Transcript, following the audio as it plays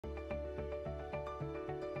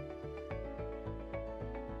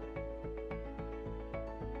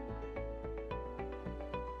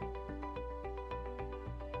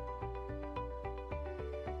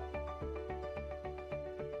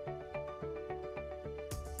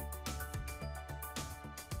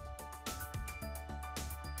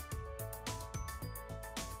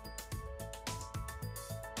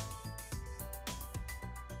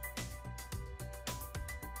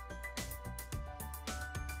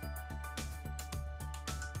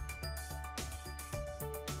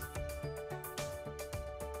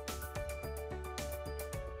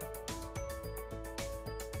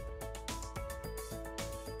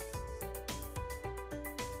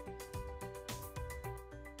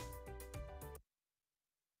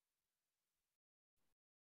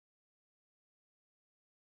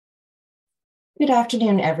Good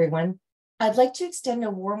afternoon, everyone. I'd like to extend a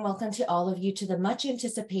warm welcome to all of you to the much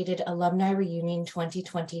anticipated Alumni Reunion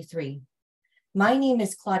 2023. My name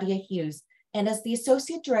is Claudia Hughes, and as the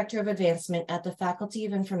Associate Director of Advancement at the Faculty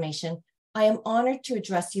of Information, I am honored to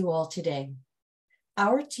address you all today.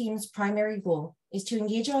 Our team's primary goal is to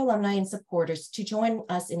engage our alumni and supporters to join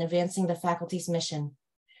us in advancing the faculty's mission.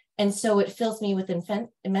 And so it fills me with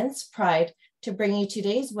immense pride to bring you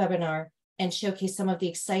today's webinar and showcase some of the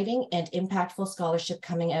exciting and impactful scholarship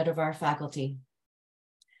coming out of our faculty.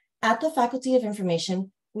 At the Faculty of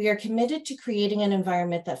Information, we are committed to creating an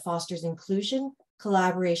environment that fosters inclusion,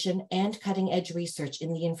 collaboration, and cutting-edge research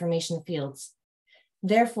in the information fields.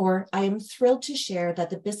 Therefore, I am thrilled to share that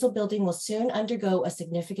the Bissell Building will soon undergo a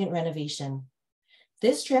significant renovation.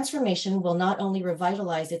 This transformation will not only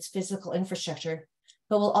revitalize its physical infrastructure,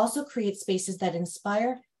 but will also create spaces that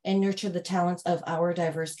inspire and nurture the talents of our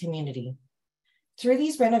diverse community. Through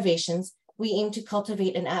these renovations, we aim to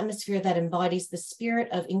cultivate an atmosphere that embodies the spirit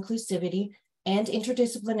of inclusivity and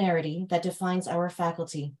interdisciplinarity that defines our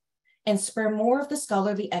faculty, and spur more of the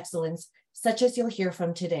scholarly excellence, such as you'll hear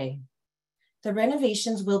from today. The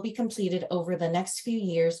renovations will be completed over the next few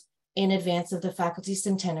years in advance of the faculty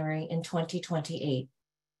centenary in 2028.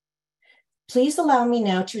 Please allow me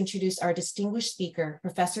now to introduce our distinguished speaker,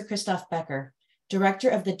 Professor Christoph Becker, Director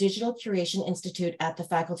of the Digital Curation Institute at the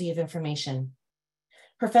Faculty of Information.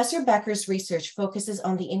 Professor Becker's research focuses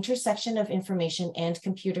on the intersection of information and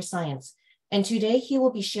computer science, and today he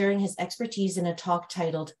will be sharing his expertise in a talk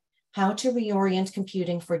titled, How to Reorient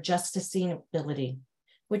Computing for Just Sustainability,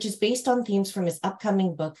 which is based on themes from his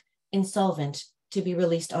upcoming book, Insolvent, to be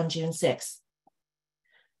released on June 6th.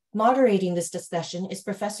 Moderating this discussion is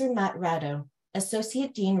Professor Matt Ratto,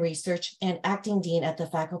 Associate Dean Research and Acting Dean at the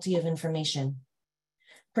Faculty of Information.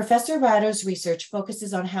 Professor Ratto's research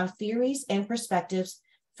focuses on how theories and perspectives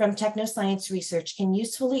from technoscience research can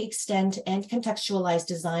usefully extend and contextualize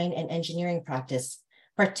design and engineering practice,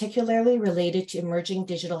 particularly related to emerging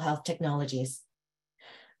digital health technologies.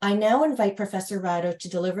 I now invite Professor Ratto to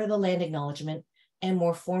deliver the land acknowledgement and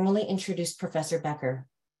more formally introduce Professor Becker.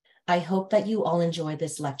 I hope that you all enjoy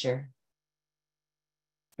this lecture.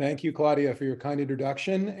 Thank you, Claudia, for your kind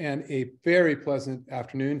introduction, and a very pleasant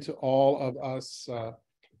afternoon to all of us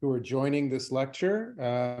who are joining this lecture.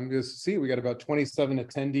 Just see, we got about 27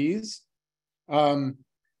 attendees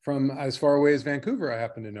from as far away as Vancouver, I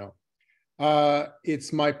happen to know.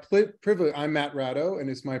 It's my privilege, I'm Matt Ratto, and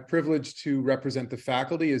it's my privilege to represent the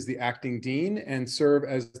faculty as the acting dean and serve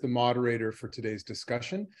as the moderator for today's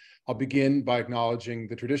discussion. I'll begin by acknowledging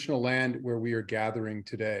the traditional land where we are gathering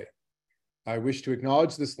today. I wish to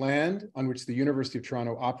acknowledge this land on which the University of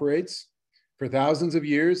Toronto operates. For thousands of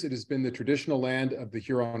years, it has been the traditional land of the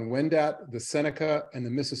Huron-Wendat, the Seneca, and the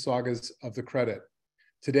Mississaugas of the Credit.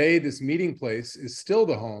 Today, this meeting place is still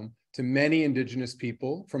the home to many Indigenous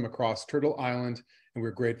people from across Turtle Island, and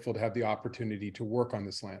we're grateful to have the opportunity to work on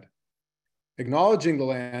this land. Acknowledging the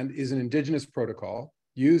land is an Indigenous protocol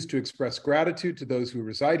used to express gratitude to those who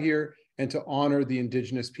reside here and to honor the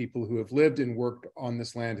Indigenous people who have lived and worked on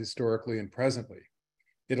this land historically and presently.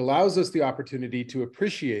 It allows us the opportunity to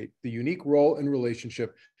appreciate the unique role and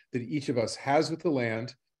relationship that each of us has with the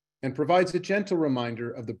land and provides a gentle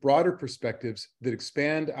reminder of the broader perspectives that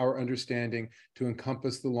expand our understanding to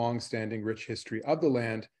encompass the long-standing rich history of the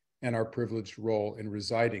land and our privileged role in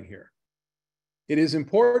residing here. It is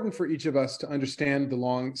important for each of us to understand the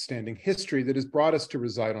long-standing history that has brought us to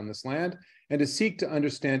reside on this land and to seek to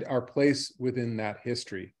understand our place within that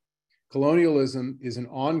history. Colonialism is an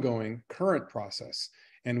ongoing, current process,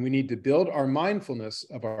 and we need to build our mindfulness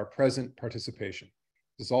of our present participation.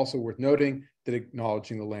 It's also worth noting that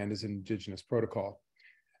acknowledging the land is an Indigenous protocol.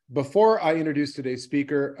 Before I introduce today's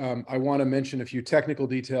speaker, I want to mention a few technical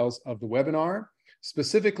details of the webinar.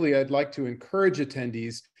 Specifically, I'd like to encourage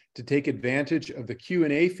attendees to take advantage of the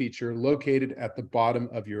Q&A feature located at the bottom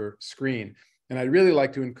of your screen. And I'd really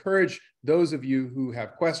like to encourage those of you who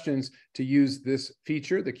have questions to use this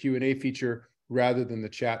feature, the Q&A feature, rather than the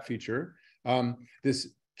chat feature. This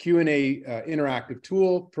Q&A interactive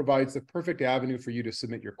tool provides the perfect avenue for you to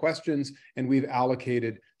submit your questions, and we've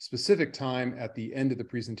allocated specific time at the end of the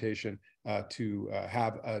presentation to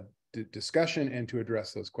have a discussion and to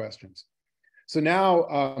address those questions. So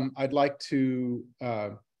now I'd like to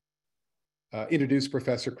introduce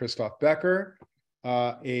Professor Christoph Becker.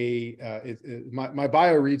 My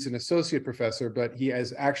bio reads an associate professor, but he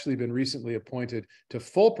has actually been recently appointed to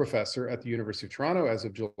full professor at the University of Toronto as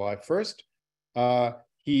of July 1st.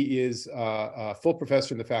 He is a full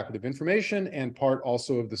professor in the Faculty of Information and part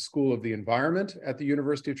also of the School of the Environment at the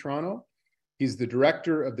University of Toronto. He's the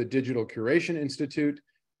director of the Digital Curation Institute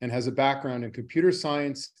and has a background in computer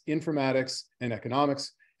science, informatics, and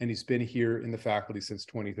economics, and he's been here in the faculty since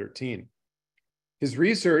 2013. His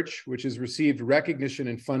research, which has received recognition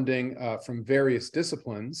and funding from various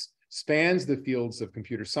disciplines, spans the fields of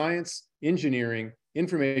computer science, engineering,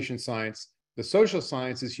 information science, the social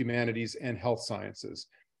sciences, humanities, and health sciences.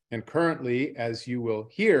 And currently, as you will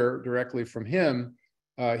hear directly from him,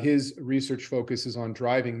 his research focuses on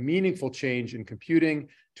driving meaningful change in computing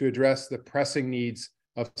to address the pressing needs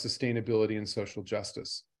of sustainability and social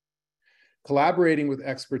justice. Collaborating with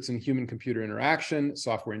experts in human-computer interaction,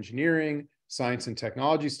 software engineering, science and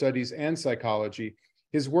technology studies, and psychology,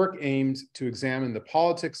 his work aims to examine the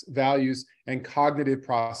politics, values, and cognitive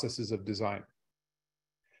processes of design.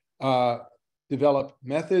 Develop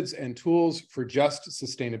methods and tools for just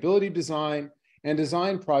sustainability design, and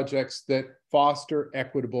design projects that foster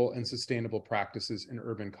equitable and sustainable practices in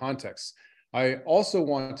urban contexts. I also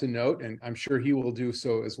want to note, and I'm sure he will do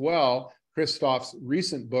so as well, Christoph's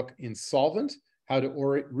recent book, Insolvent, How to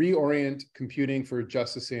Reorient Computing for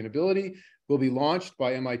Just Sustainability, will be launched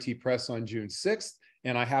by MIT Press on June 6th,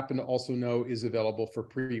 and I happen to also know is available for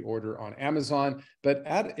pre-order on Amazon, but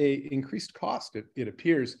at an increased cost, it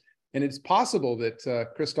appears. And it's possible that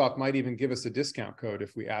Christoph might even give us a discount code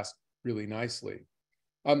if we ask really nicely.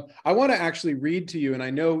 I want to actually read to you, and I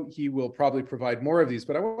know he will probably provide more of these,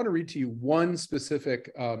 but I want to read to you one specific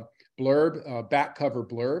blurb, back cover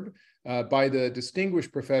blurb by the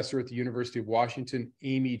distinguished professor at the University of Washington,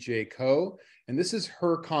 Amy J. Coe. And this is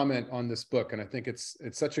her comment on this book. And I think it's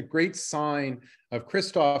such a great sign of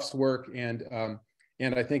Christoph's work and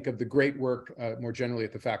I think of the great work more generally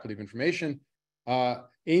at the Faculty of Information.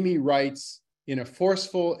 Amy writes, in a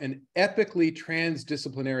forceful and epically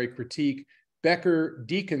transdisciplinary critique, Becker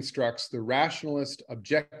deconstructs the rationalist,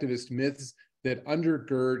 objectivist myths that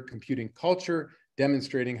undergird computing culture,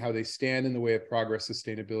 demonstrating how they stand in the way of progress,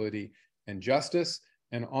 sustainability, and justice.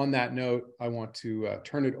 And on that note, I want to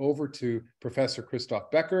turn it over to Professor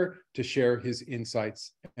Christoph Becker to share his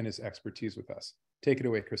insights and his expertise with us. Take it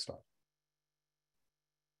away, Christoph.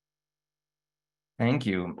 Thank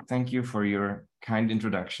you. Thank you for your kind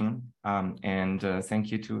introduction. And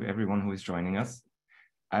thank you to everyone who is joining us.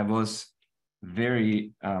 I was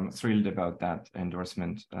very thrilled about that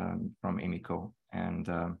endorsement from Amy Coe. And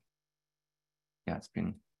yeah, it's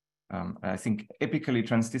been, I think, epically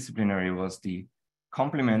transdisciplinary was the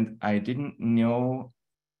compliment I didn't know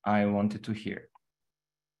I wanted to hear.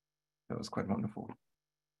 That was quite wonderful.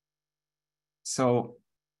 So,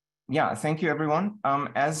 yeah, thank you, everyone.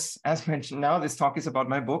 As mentioned now, this talk is about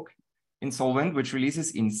my book, Insolvent, which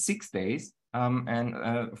releases in 6 days.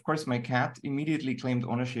 Of course, my cat immediately claimed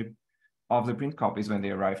ownership of the print copies when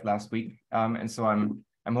they arrived last week. And so I'm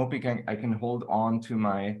hoping I can hold on to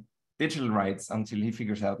my digital rights until he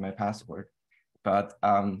figures out my password. But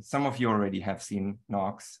some of you already have seen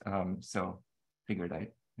Knox, so figured I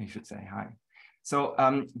should say hi. So,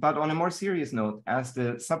 but on a more serious note, as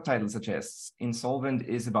the subtitle suggests, Insolvent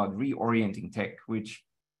is about reorienting tech, which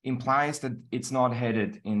implies that it's not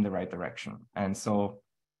headed in the right direction. And so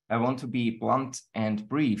I want to be blunt and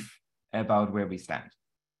brief about where we stand.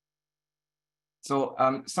 So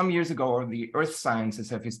some years ago, the earth sciences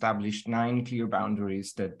have established 9 clear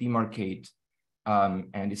boundaries that demarcate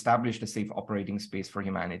and establish a safe operating space for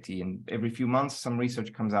humanity. And every few months, some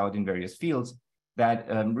research comes out in various fields that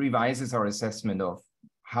revises our assessment of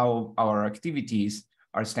how our activities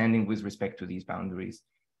are standing with respect to these boundaries.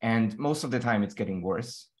 And most of the time it's getting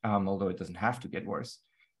worse, although it doesn't have to get worse.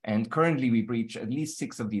 And currently we breach at least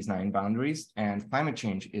 6 of these 9 boundaries, and climate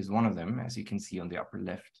change is one of them, as you can see on the upper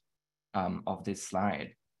left of this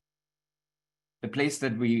slide. The place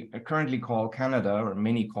that we currently call Canada, or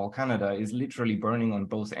many call Canada, is literally burning on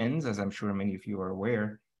both ends, as I'm sure many of you are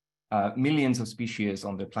aware. Millions of species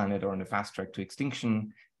on the planet are on a fast track to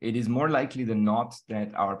extinction. It is more likely than not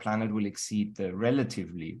that our planet will exceed the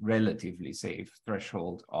relatively safe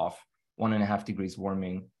threshold of 1.5 degrees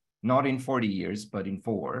warming, not in 40 years, but in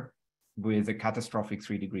 4, with a catastrophic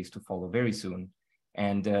 3 degrees to follow very soon.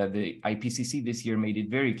 And the IPCC this year made it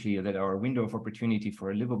very clear that our window of opportunity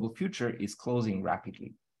for a livable future is closing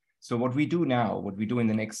rapidly. So what we do now, what we do in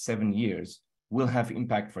the next 7 years, will have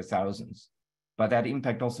impact for thousands. But that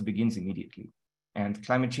impact also begins immediately. And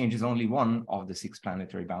climate change is only one of the 6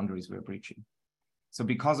 planetary boundaries we're breaching. So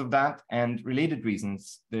because of that and related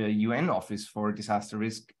reasons, the UN Office for Disaster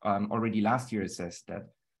Risk already last year assessed that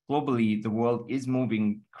globally, the world is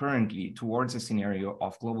moving currently towards a scenario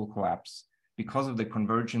of global collapse because of the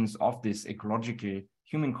convergence of this ecological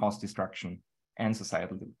human caused destruction and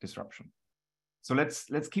societal disruption. So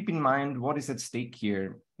let's keep in mind what is at stake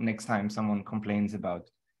here next time someone complains about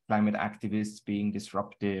climate activists being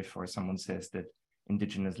disruptive, or someone says that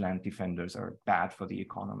indigenous land defenders are bad for the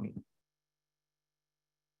economy.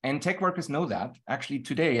 And tech workers know that. Actually,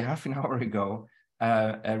 today, half an hour ago,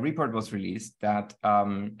 a report was released that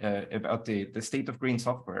about the state of green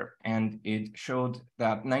software, and it showed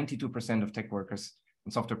that 92% of tech workers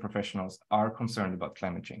and software professionals are concerned about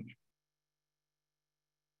climate change.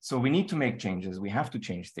 So we need to make changes. We have to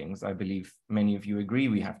change things. I believe many of you agree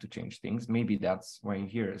we have to change things. Maybe that's why you're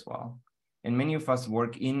here as well. And many of us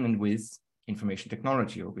work in and with information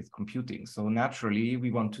technology or with computing. So naturally, we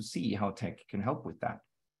want to see how tech can help with that.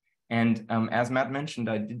 And as Matt mentioned,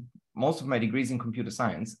 I did most of my degrees in computer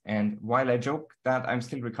science. And while I joke that I'm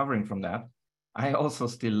still recovering from that, I also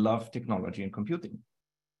still love technology and computing.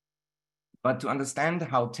 But to understand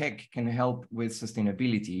how tech can help with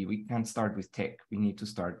sustainability, we can't start with tech. We need to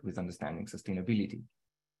start with understanding sustainability.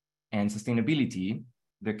 And sustainability,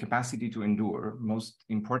 the capacity to endure, most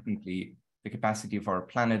importantly, the capacity of our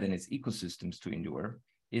planet and its ecosystems to endure,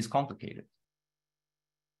 is complicated.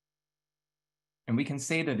 And we can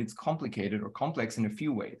say that it's complicated or complex in a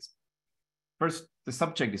few ways. First, the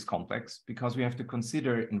subject is complex because we have to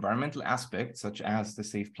consider environmental aspects such as the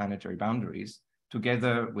safe planetary boundaries,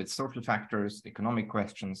 together with social factors, economic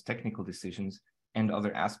questions, technical decisions, and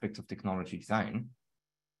other aspects of technology design.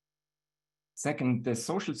 Second, the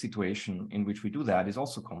social situation in which we do that is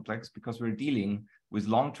also complex because we're dealing with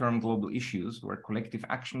long-term global issues where collective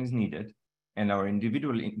action is needed and our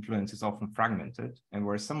individual influence is often fragmented, and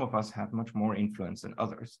where some of us have much more influence than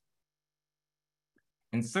others.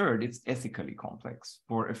 And third, it's ethically complex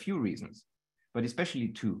for a few reasons, but especially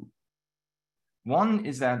two. One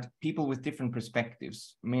is that people with different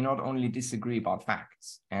perspectives may not only disagree about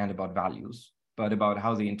facts and about values, but about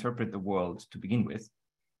how they interpret the world to begin with,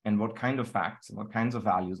 and what kind of facts and what kinds of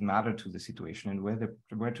values matter to the situation, and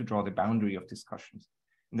where to draw the boundary of discussions.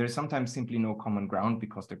 And there's sometimes simply no common ground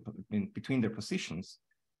because they're between their positions,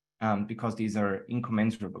 because these are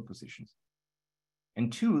incommensurable positions.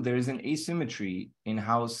 And two, there is an asymmetry in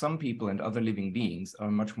how some people and other living beings are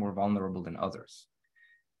much more vulnerable than others.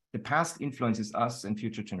 The past influences us and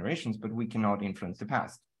future generations, but we cannot influence the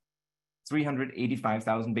past.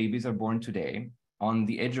 385,000 babies are born today on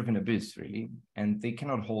the edge of an abyss, really, and they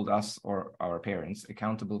cannot hold us or our parents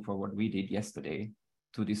accountable for what we did yesterday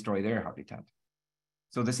to destroy their habitat.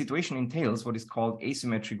 So the situation entails what is called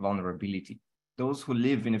asymmetric vulnerability. Those who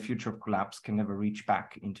live in a future of collapse can never reach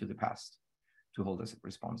back into the past to hold us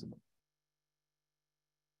responsible.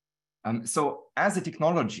 So as a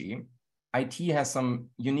technology, IT has some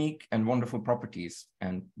unique and wonderful properties,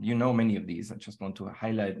 and you know many of these. I just want to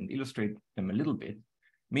highlight and illustrate them a little bit.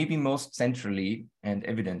 Maybe most centrally and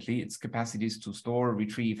evidently, its capacities to store,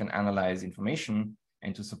 retrieve, and analyze information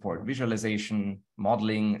and to support visualization,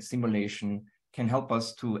 modeling, simulation can help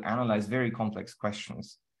us to analyze very complex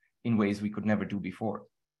questions in ways we could never do before.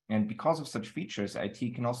 And because of such features,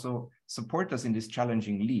 IT can also support us in this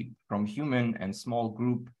challenging leap from human and small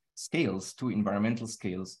group scales to environmental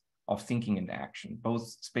scales of thinking and action, both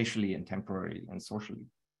spatially and temporally and socially.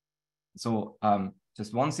 So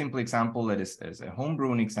just one simple example that is as a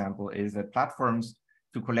homebrewing example is that platforms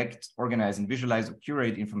to collect, organize, and visualize or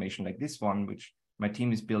curate information like this one, which my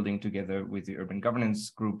team is building together with the urban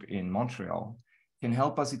governance group in Montreal, can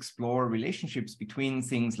help us explore relationships between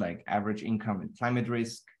things like average income and climate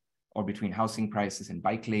risk, or between housing prices and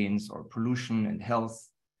bike lanes, or pollution and health,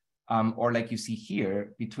 or like you see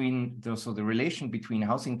here, between the relation between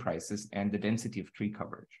housing prices and the density of tree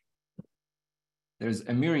coverage. There's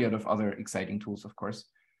a myriad of other exciting tools, of course,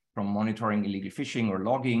 from monitoring illegal fishing or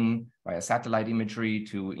logging via satellite imagery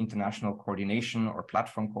to international coordination or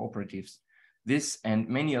platform cooperatives. This and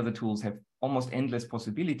many other tools have almost endless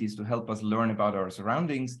possibilities to help us learn about our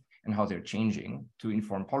surroundings and how they're changing, to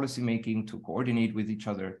inform policymaking, to coordinate with each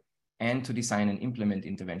other, and to design and implement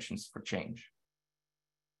interventions for change.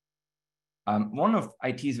 One of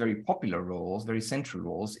IT's very popular roles, very central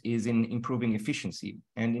roles, is in improving efficiency.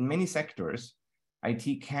 And in many sectors,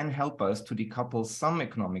 IT can help us to decouple some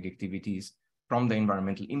economic activities from the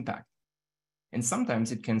environmental impact. And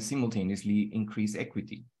sometimes it can simultaneously increase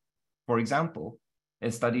equity. For example,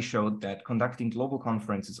 a study showed that conducting global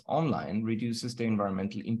conferences online reduces the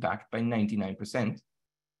environmental impact by 99%,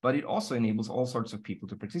 but it also enables all sorts of people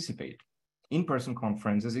to participate. In-person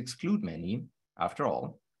conferences exclude many, after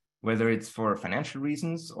all, whether it's for financial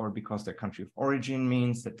reasons or because their country of origin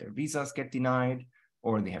means that their visas get denied,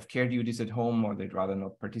 or they have care duties at home, or they'd rather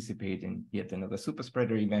not participate in yet another super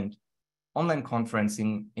spreader event. Online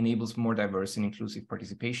conferencing enables more diverse and inclusive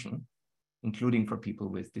participation, including for people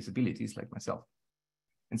with disabilities like myself.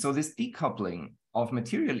 And so this decoupling of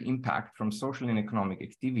material impact from social and economic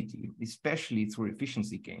activity, especially through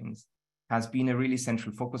efficiency gains, has been a really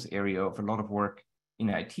central focus area of a lot of work in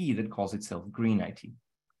IT that calls itself green IT.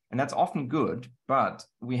 And that's often good, but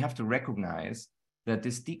we have to recognize that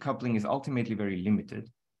this decoupling is ultimately very limited,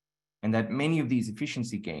 and that many of these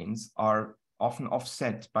efficiency gains are often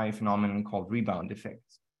offset by a phenomenon called rebound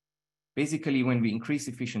effects. Basically, when we increase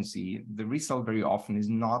efficiency, the result very often is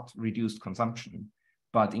not reduced consumption,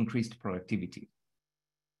 but increased productivity.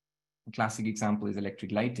 A classic example is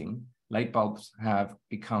electric lighting. Light bulbs have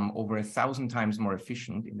become over 1,000 times more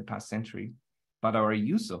efficient in the past century, but our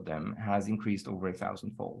use of them has increased over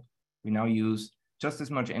 1,000-fold. We now use just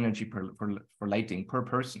as much energy for lighting per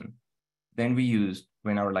person than we used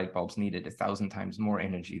when our light bulbs needed 1,000 times more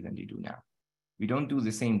energy than they do now. We don't do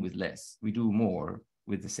the same with less. We do more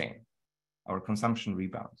with the same. Our consumption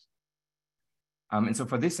rebounds. And so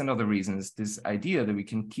for this and other reasons, this idea that we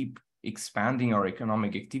can keep expanding our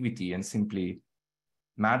economic activity and simply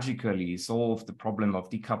magically solve the problem of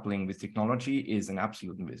decoupling with technology is an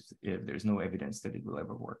absolute myth. There's no evidence that it will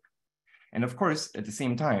ever work. And of course, at the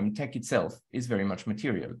same time, tech itself is very much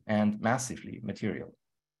material and massively material.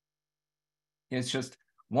 It's just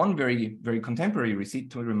one very, very contemporary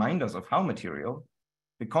receipt to remind us of how material.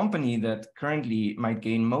 The company that currently might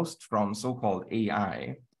gain most from so-called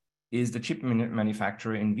AI is the chip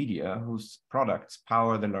manufacturer NVIDIA, whose products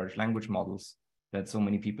power the large language models that so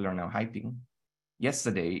many people are now hyping.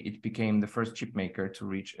 Yesterday, it became the first chip maker to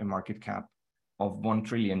reach a market cap of $1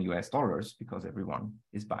 trillion because everyone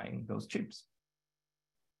is buying those chips.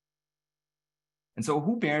 And so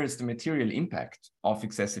who bears the material impact of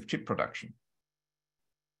excessive chip production?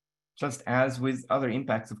 Just as with other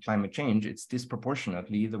impacts of climate change, it's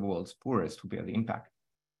disproportionately the world's poorest who bear the impact.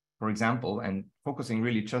 For example, and focusing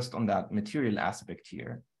really just on that material aspect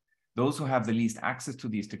here, those who have the least access to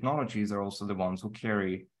these technologies are also the ones who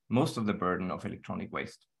carry most of the burden of electronic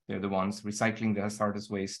waste. They're the ones recycling the hazardous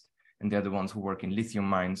waste, and they're the ones who work in lithium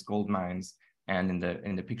mines, gold mines, and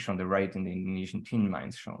in the picture on the right, in the Indonesian tin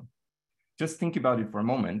mines shown. Just think about it for a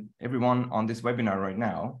moment. Everyone on this webinar right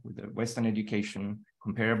now, with a Western education,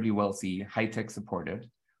 comparably wealthy, high-tech supported,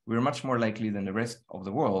 we're much more likely than the rest of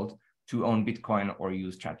the world to own Bitcoin or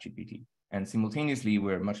use ChatGPT. And simultaneously,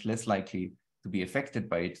 we're much less likely to be affected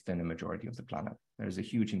by it than the majority of the planet. There's a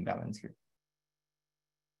huge imbalance here.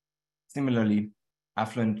 Similarly,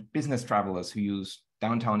 affluent business travelers who use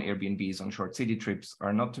downtown Airbnbs on short city trips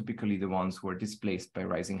are not typically the ones who are displaced by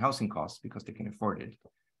rising housing costs because they can afford it.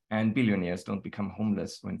 And billionaires don't become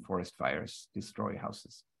homeless when forest fires destroy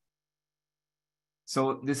houses.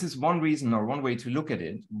 So this is one reason, or one way to look at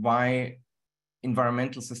it, why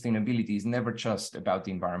environmental sustainability is never just about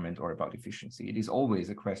the environment or about efficiency. It is always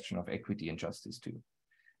a question of equity and justice too.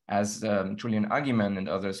 As Julian Agiman and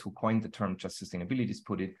others who coined the term just sustainability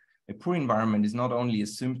put it, a poor environment is not only a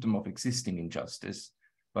symptom of existing injustice,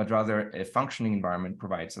 but rather a functioning environment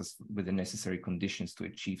provides us with the necessary conditions to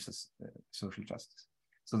achieve social justice.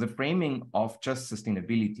 So the framing of just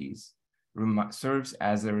sustainabilities serves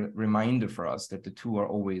as a reminder for us that the two are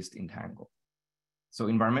always entangled. So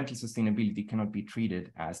environmental sustainability cannot be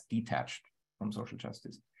treated as detached from social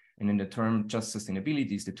justice. And in the term just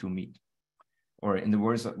sustainabilities, the two meet. Or in the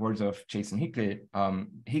words of Jason Hickley,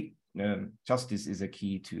 justice is a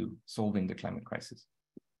key to solving the climate crisis.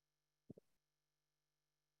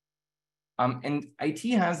 And IT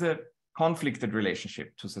has a conflicted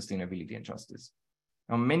relationship to sustainability and justice.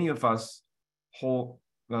 Now, many of us hold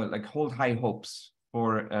high hopes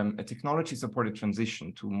for a technology-supported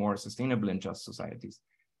transition to more sustainable and just societies.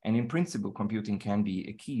 And in principle, computing can be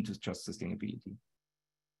a key to just sustainability.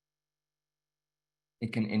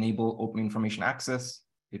 It can enable open information access.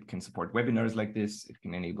 It can support webinars like this. It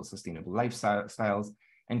can enable sustainable lifestyles.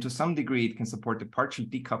 And to some degree, it can support the partial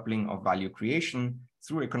decoupling of value creation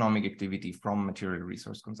through economic activity from material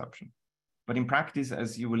resource consumption. But in practice,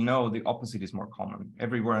 as you will know, the opposite is more common.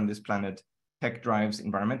 Everywhere on this planet, tech drives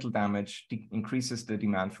environmental damage, increases the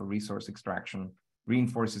demand for resource extraction,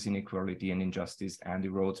 reinforces inequality and injustice, and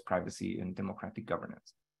erodes privacy and democratic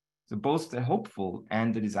governance. So both the hopeful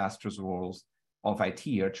and the disastrous roles of IT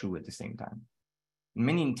are true at the same time.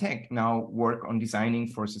 Many in tech now work on designing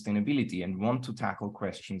for sustainability and want to tackle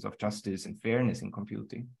questions of justice and fairness in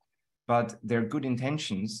computing, but their good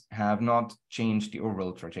intentions have not changed the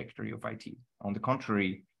overall trajectory of IT. On the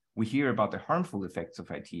contrary, we hear about the harmful effects of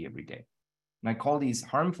IT every day. And I call these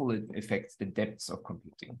harmful effects the depths of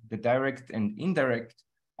computing, the direct and indirect,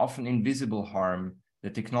 often invisible harm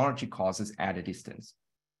that technology causes at a distance.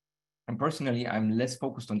 And personally, I'm less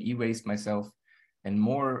focused on e-waste myself and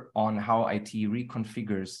more on how IT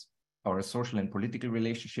reconfigures our social and political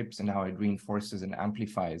relationships and how it reinforces and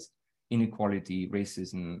amplifies inequality,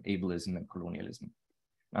 racism, ableism, and colonialism.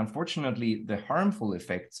 Unfortunately, the harmful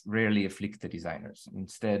effects rarely afflict the designers.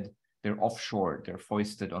 Instead, they're offshore, they're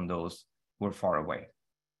foisted on those who are far away.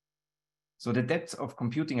 So the debts of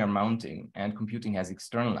computing are mounting, and computing has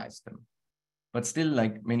externalized them. But still,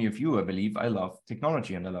 like many of you, I believe, I love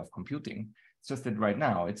technology and I love computing. It's just that right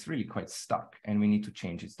now it's really quite stuck and we need to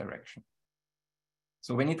change its direction.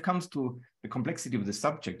 So when it comes to the complexity of the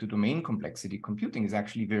subject, to domain complexity, computing is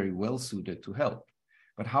actually very well suited to help.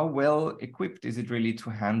 But how well equipped is it really to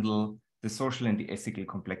handle the social and the ethical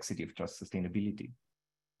complexity of just sustainability?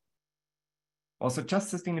 Also,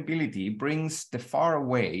 just sustainability brings the far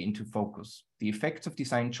away into focus. The effects of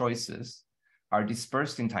design choices are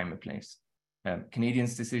dispersed in time and place.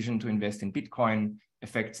 Canadians' decision to invest in Bitcoin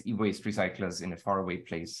affects e-waste recyclers in a faraway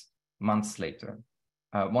place months later.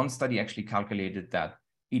 One study actually calculated that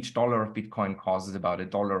each dollar of Bitcoin causes about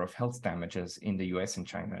 $1 of health damages in the US and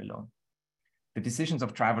China alone. The decisions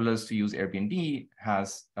of travelers to use Airbnb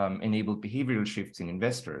has enabled behavioral shifts in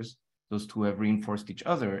investors. Those two have reinforced each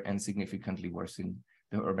other and significantly worsened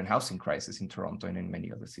the urban housing crisis in Toronto and in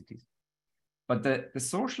many other cities. But the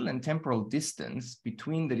social and temporal distance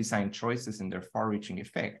between the design choices and their far-reaching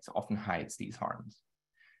effects often hides these harms.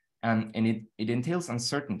 And it entails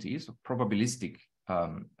uncertainty, so probabilistic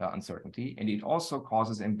uncertainty, and it also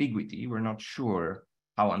causes ambiguity. We're not sure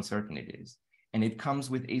how uncertain it is. And it comes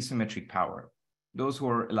with asymmetric power. Those who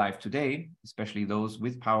are alive today, especially those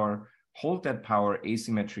with power, hold that power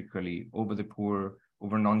asymmetrically over the poor,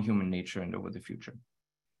 over non-human nature, and over the future.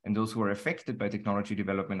 And those who are affected by technology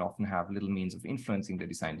development often have little means of influencing the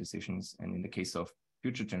design decisions. And in the case of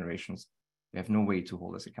future generations, they have no way to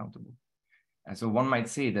hold us accountable. And so one might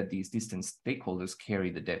say that these distant stakeholders carry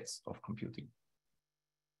the debts of computing.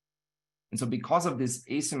 And so because of this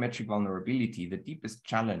asymmetric vulnerability, the deepest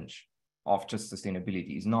challenge of just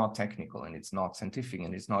sustainability is not technical, and it's not scientific,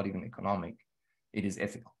 and it's not even economic. It is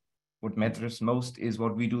ethical. What matters most is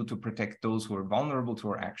what we do to protect those who are vulnerable to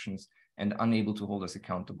our actions and unable to hold us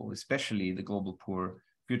accountable, especially the global poor,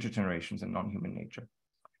 future generations, and non-human nature.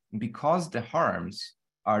 And because the harms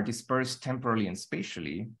are dispersed temporally and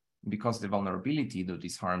spatially, because the vulnerability to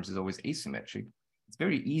these harms is always asymmetric, it's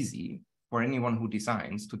very easy for anyone who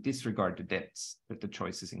designs to disregard the debts that the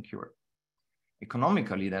choices incur.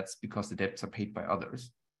 Economically, that's because the debts are paid by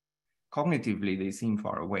others. Cognitively, they seem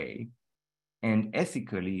far away. And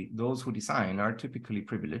ethically, those who design are typically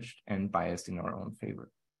privileged and biased in our own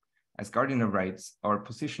favor. As Guardian of Rights, our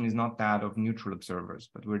position is not that of neutral observers,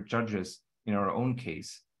 but we're judges in our own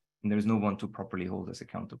case, and there's no one to properly hold us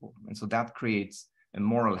accountable. And so that creates a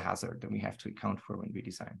moral hazard that we have to account for when we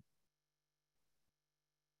design.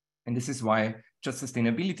 And this is why just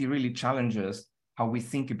sustainability really challenges how we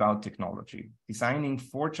think about technology. Designing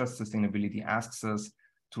for just sustainability asks us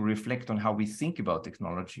to reflect on how we think about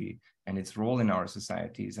technology and its role in our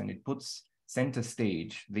societies, and it puts center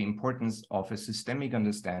stage the importance of a systemic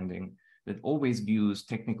understanding that always views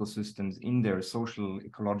technical systems in their social,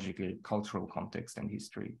 ecological, cultural context and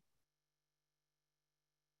history.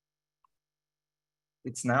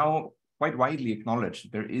 It's now quite widely acknowledged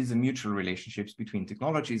that there is a mutual relationships between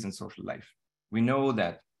technologies and social life. We know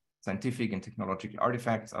that scientific and technological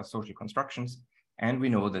artifacts are social constructions, and we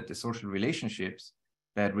know that the social relationships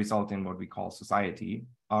that result in what we call society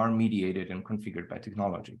are mediated and configured by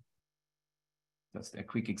technology. Just a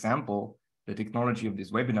quick example, the technology of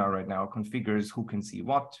this webinar right now configures who can see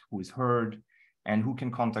what, who is heard, and who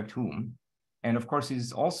can contact whom. And of course, it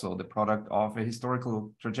is also the product of a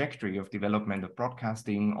historical trajectory of development of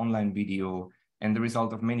broadcasting, online video, and the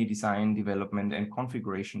result of many design, development, and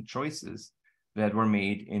configuration choices that were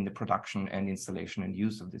made in the production and installation and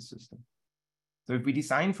use of this system. So if we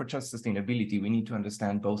design for just sustainability, we need to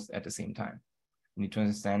understand both at the same time. We need to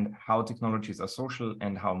understand how technologies are social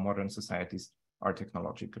and how modern societies are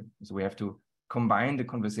technological. So we have to combine the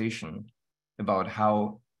conversation about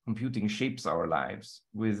how computing shapes our lives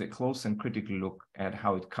with a close and critical look at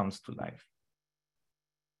how it comes to life.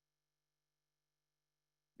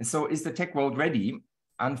 And so is the tech world ready?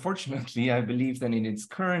 Unfortunately, I believe that in its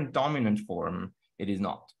current dominant form, it is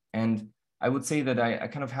not. And I would say that I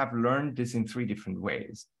kind of have learned this in 3 different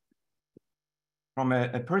ways. From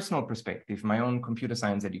a personal perspective, my own computer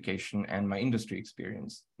science education and my industry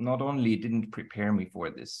experience not only didn't prepare me for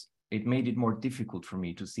this, it made it more difficult for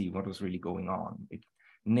me to see what was really going on. It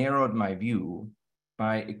narrowed my view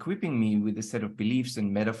by equipping me with a set of beliefs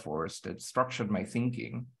and metaphors that structured my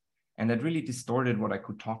thinking and that really distorted what I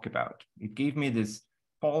could talk about. It gave me this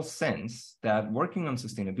false sense that working on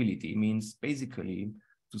sustainability means basically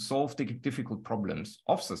to solve the difficult problems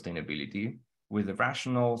of sustainability with a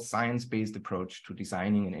rational, science-based approach to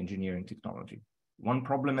designing and engineering technology. One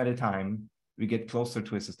problem at a time, we get closer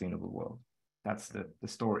to a sustainable world. That's the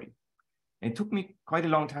story. And it took me quite a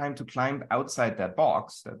long time to climb outside that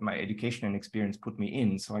box that my education and experience put me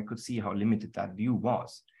in, so I could see how limited that view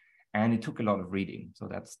was. And it took a lot of reading, so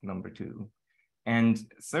that's number 2. And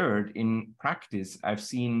third, in practice, I've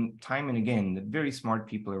seen time and again that very smart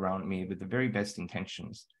people around me with the very best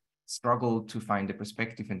intentions struggle to find a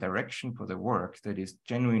perspective and direction for their work that is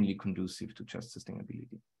genuinely conducive to just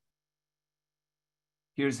sustainability.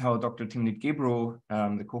 Here's how Dr. Timnit Gebru,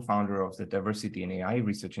 the co-founder of the Diversity and AI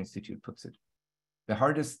Research Institute, puts it. The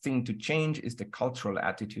hardest thing to change is the cultural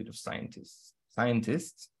attitude of scientists.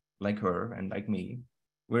 Scientists, like her and like me,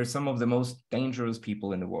 we're some of the most dangerous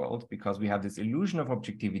people in the world because we have this illusion of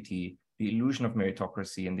objectivity, the illusion of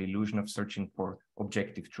meritocracy, and the illusion of searching for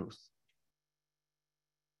objective truth.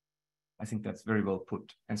 I think that's very well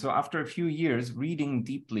put. And so after a few years reading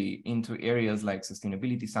deeply into areas like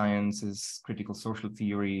sustainability sciences, critical social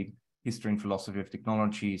theory, history and philosophy of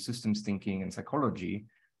technology, systems thinking, and psychology,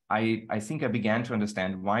 I think I began to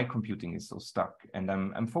understand why computing is so stuck. And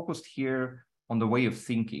I'm focused here on the way of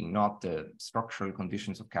thinking, not the structural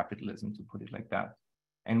conditions of capitalism, to put it like that.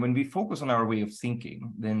 And when we focus on our way of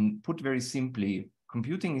thinking, then put very simply,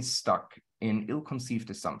 computing is stuck in ill-conceived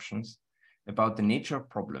assumptions about the nature of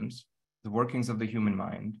problems, the workings of the human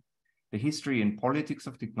mind, the history and politics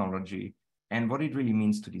of technology, and what it really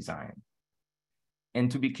means to design. And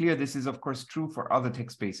to be clear, this is of course true for other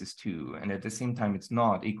tech spaces too. And at the same time, it's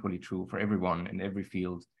not equally true for everyone in every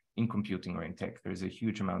field in computing or in tech. There's a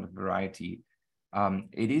huge amount of variety.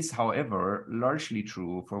 It is, however, largely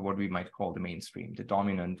true for what we might call the mainstream, the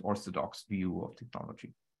dominant orthodox view of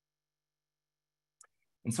technology.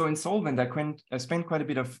 And so in Insolvent, I spent quite a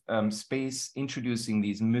bit of space introducing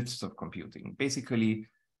these myths of computing. Basically,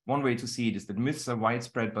 one way to see it is that myths are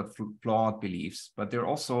widespread but flawed beliefs, but they're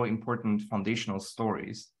also important foundational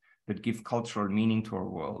stories that give cultural meaning to our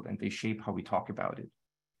world, and they shape how we talk about it.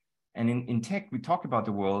 And in tech, we talk about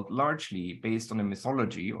the world largely based on a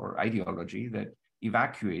mythology or ideology that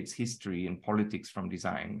evacuates history and politics from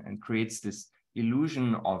design and creates this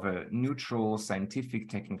illusion of a neutral, scientific,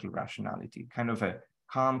 technical rationality, kind of a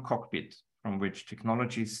calm cockpit from which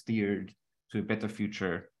technology is steered to a better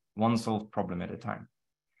future, one solved problem at a time.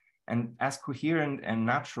 And as coherent and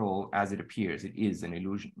natural as it appears, it is an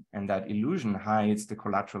illusion. And that illusion hides the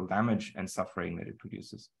collateral damage and suffering that it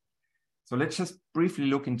produces. So let's just briefly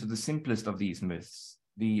look into the simplest of these myths,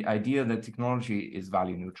 the idea that technology is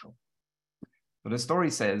value neutral. So the story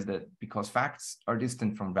says that because facts are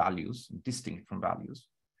distinct from values,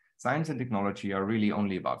 science and technology are really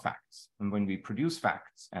only about facts. And when we produce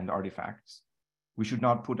facts and artifacts, we should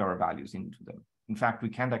not put our values into them. In fact, we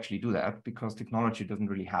can't actually do that because technology doesn't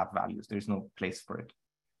really have values. There's no place for it.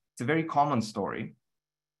 It's a very common story,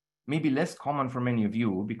 maybe less common for many of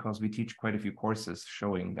you because we teach quite a few courses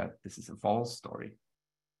showing that this is a false story.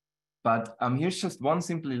 But here's just one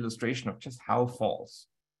simple illustration of just how false.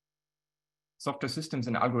 Software systems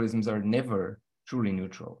and algorithms are never truly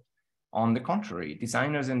neutral. On the contrary,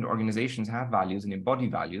 designers and organizations have values and embody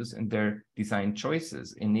values, and their design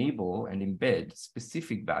choices enable and embed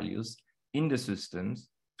specific values in the systems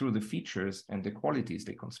through the features and the qualities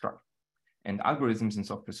they construct. And algorithms and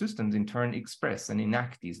software systems in turn express and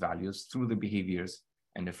enact these values through the behaviors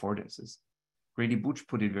and affordances. Grady Booch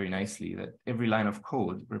put it very nicely that every line of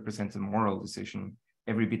code represents a moral decision.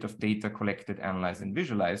 Every bit of data collected, analyzed, and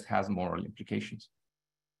visualized has moral implications.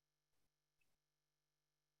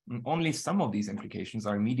 And only some of these implications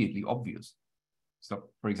are immediately obvious. So,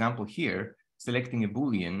 for example, here, selecting a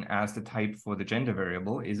Boolean as the type for the gender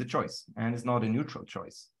variable is a choice, and is not a neutral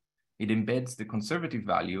choice. It embeds the conservative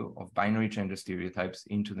value of binary gender stereotypes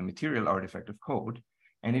into the material artifact of code,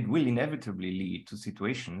 and it will inevitably lead to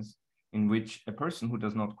situations in which a person who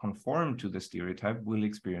does not conform to the stereotype will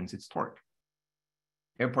experience its torque.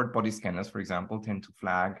 Airport body scanners, for example, tend to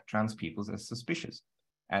flag trans peoples as suspicious,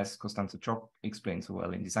 as Constanze Chock explains so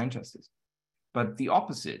well in Design Justice. But the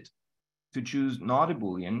opposite, to choose not a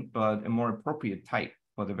Boolean, but a more appropriate type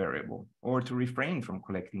for the variable, or to refrain from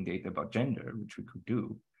collecting data about gender, which we could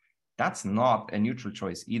do, that's not a neutral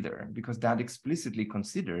choice either, because that explicitly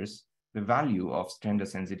considers the value of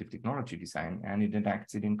gender-sensitive technology design, and it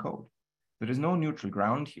enacts it in code. There is no neutral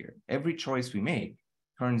ground here. Every choice we make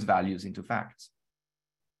turns values into facts.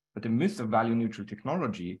 But the myth of value-neutral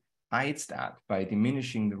technology hides that by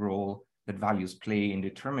diminishing the role that values play in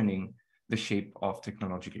determining the shape of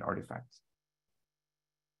technological artifacts.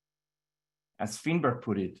 As Feinberg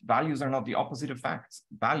put it, values are not the opposite of facts.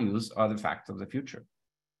 Values are the facts of the future.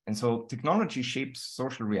 And so technology shapes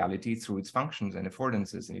social reality through its functions and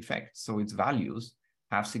affordances and effects, so its values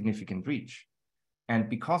have significant reach. And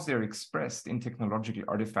because they're expressed in technological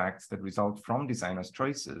artifacts that result from designers'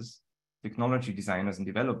 choices, technology designers and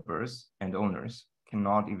developers and owners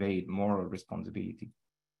cannot evade moral responsibility.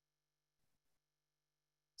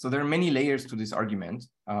 So there are many layers to this argument,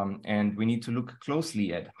 and we need to look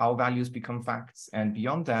closely at how values become facts. And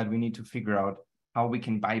beyond that, we need to figure out how we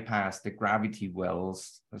can bypass the gravity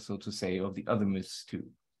wells, so to say, of the other myths too.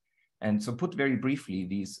 And so put very briefly,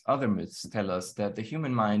 these other myths tell us that the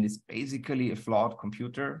human mind is basically a flawed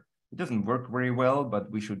computer. It doesn't work very well, but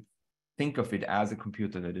we should think of it as a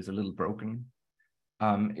computer that is a little broken.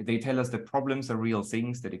 They tell us that problems are real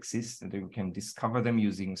things that exist and that we can discover them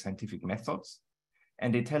using scientific methods.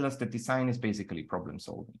 And they tell us that design is basically problem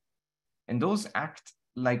solving. And those act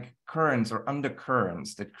like currents or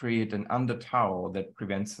undercurrents that create an undertow that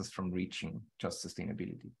prevents us from reaching just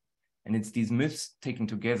sustainability. And it's these myths taken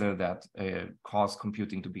together that cause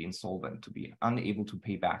computing to be insolvent, to be unable to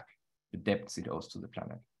pay back the debts it owes to the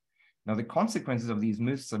planet. Now, the consequences of these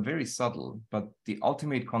myths are very subtle, but the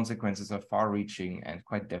ultimate consequences are far-reaching and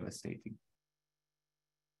quite devastating.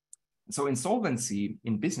 So insolvency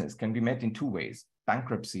in business can be met in two ways: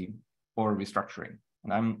 bankruptcy or restructuring.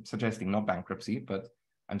 And I'm suggesting not bankruptcy, but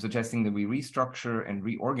I'm suggesting that we restructure and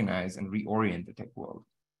reorganize and reorient the tech world.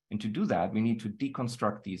 And to do that, we need to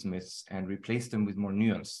deconstruct these myths and replace them with more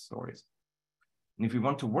nuanced stories. And if we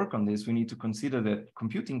want to work on this, we need to consider that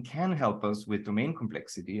computing can help us with domain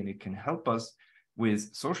complexity, and it can help us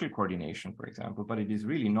with social coordination, for example, but it is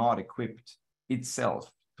really not equipped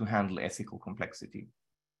itself to handle ethical complexity.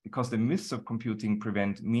 Because the myths of computing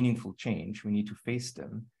prevent meaningful change, we need to face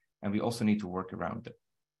them, and we also need to work around them.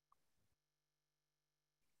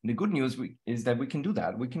 The good news is that we can do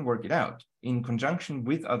that. We can work it out. In conjunction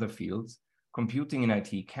with other fields, computing and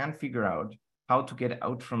IT can figure out how to get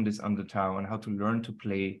out from this undertow and how to learn to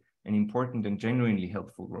play an important and genuinely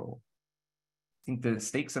helpful role. I think the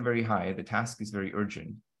stakes are very high. The task is very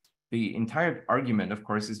urgent. The entire argument, of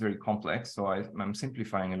course, is very complex. So I'm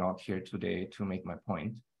simplifying a lot here today to make my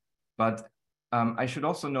point. But I should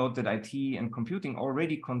also note that IT and computing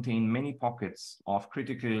already contain many pockets of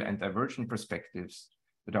critical and divergent perspectives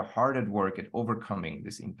that are hard at work at overcoming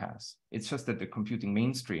this impasse. It's just that the computing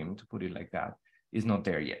mainstream, to put it like that, is not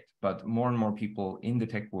there yet. But more and more people in the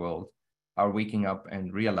tech world are waking up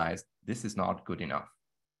and realize this is not good enough.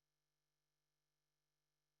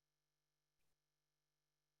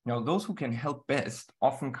 Now, those who can help best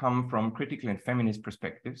often come from critical and feminist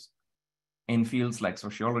perspectives in fields like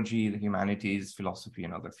sociology, the humanities, philosophy,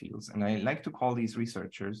 and other fields. And I like to call these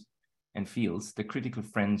researchers and fields the critical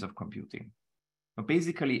friends of computing. But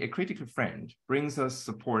basically, a critical friend brings us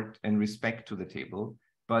support and respect to the table,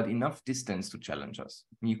 but enough distance to challenge us.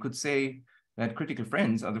 You could say that critical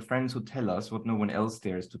friends are the friends who tell us what no one else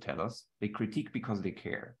dares to tell us. They critique because they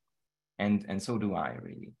care. And so do I,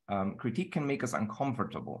 really. Critique can make us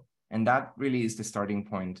uncomfortable. And that really is the starting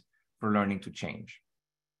point for learning to change.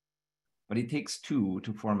 But it takes two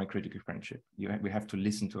to form a critical friendship. We have to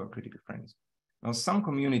listen to our critical friends. Now, some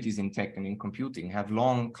communities in tech and in computing have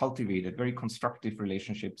long cultivated very constructive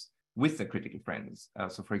relationships with the critical friends.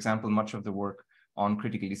 So, for example, much of the work on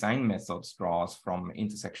critical design methods draws from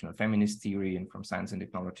intersectional feminist theory and from science and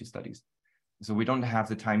technology studies. So we don't have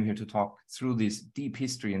the time here to talk through this deep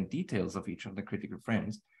history and details of each of the critical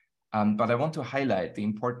friends, but I want to highlight the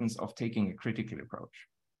importance of taking a critical approach.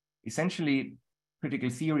 Essentially, critical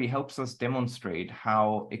theory helps us demonstrate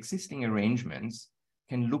how existing arrangements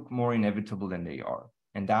can look more inevitable than they are,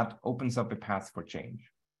 and that opens up a path for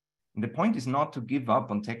change. And the point is not to give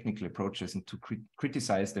up on technical approaches and to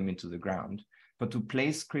criticize them into the ground, but to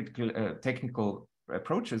place technical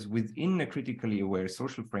approaches within a critically aware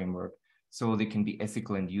social framework so they can be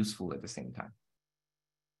ethical and useful at the same time.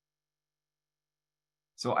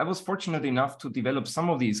 So I was fortunate enough to develop some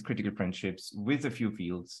of these critical friendships with a few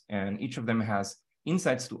fields, and each of them has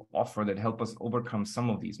insights to offer that help us overcome some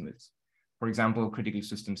of these myths. For example, critical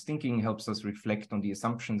systems thinking helps us reflect on the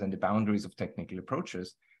assumptions and the boundaries of technical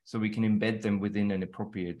approaches so we can embed them within an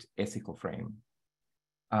appropriate ethical frame.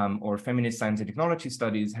 Or feminist science and technology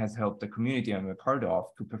studies has helped the community I'm a part of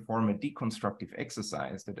to perform a deconstructive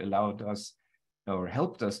exercise that allowed us or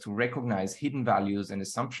helped us to recognize hidden values and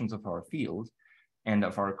assumptions of our field and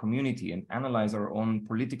of our community and analyze our own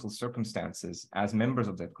political circumstances as members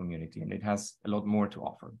of that community. And it has a lot more to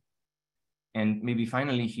offer. And maybe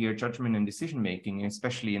finally here, judgment and decision-making,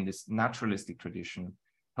 especially in this naturalistic tradition,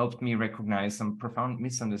 helped me recognize some profound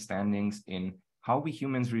misunderstandings in how we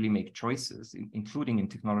humans really make choices, including in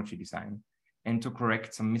technology design, and to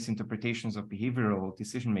correct some misinterpretations of behavioral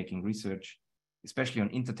decision-making research, especially on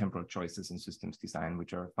intertemporal choices in systems design,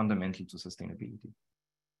 which are fundamental to sustainability.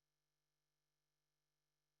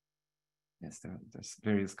 Yes, there's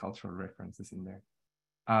various cultural references in there.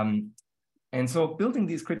 And so building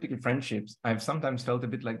these critical friendships, I've sometimes felt a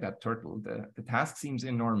bit like that turtle. The task seems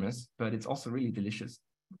enormous, but it's also really delicious.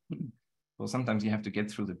 So sometimes you have to get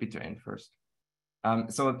through the bitter end first.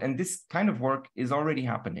 And this kind of work is already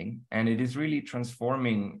happening, and it is really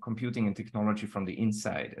transforming computing and technology from the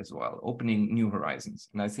inside as well, opening new horizons.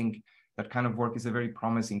 And I think that kind of work is a very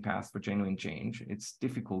promising path for genuine change. It's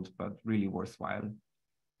difficult, but really worthwhile.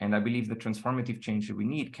 And I believe the transformative change that we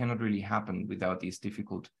need cannot really happen without these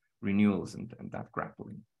difficult renewals and that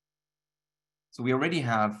grappling. So we already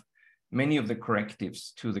have many of the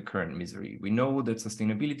correctives to the current misery. We know that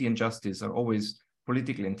sustainability and justice are always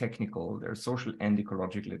political and technical. They're social and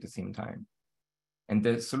ecological at the same time. And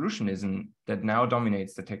the solutionism that now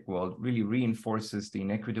dominates the tech world really reinforces the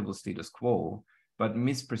inequitable status quo, but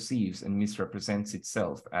misperceives and misrepresents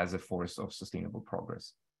itself as a force of sustainable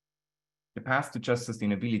progress. The path to just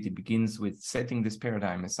sustainability begins with setting this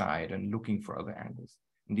paradigm aside and looking for other angles.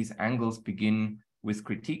 And these angles begin with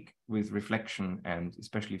critique, with reflection, and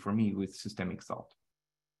especially for me, with systemic thought.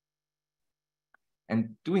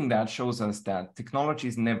 And doing that shows us that technology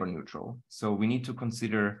is never neutral. So we need to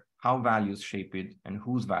consider how values shape it and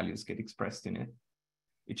whose values get expressed in it.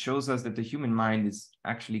 It shows us that the human mind is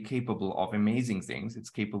actually capable of amazing things. It's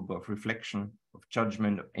capable of reflection, of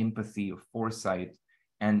judgment, of empathy, of foresight,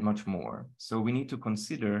 and much more. So we need to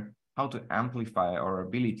consider how to amplify our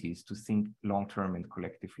abilities to think long-term and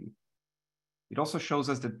collectively. It also shows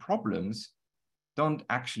us that problems don't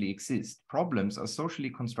actually exist. Problems are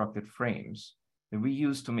socially constructed frames that we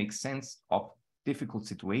use to make sense of difficult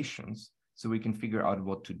situations so we can figure out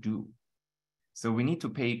what to do. So we need to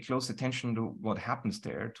pay close attention to what happens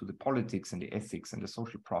there, to the politics and the ethics and the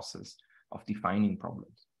social process of defining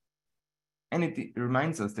problems. And it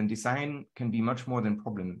reminds us that design can be much more than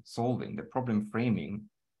problem solving. The problem framing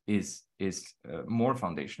is more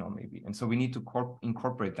foundational maybe. And so we need to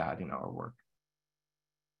incorporate that in our work.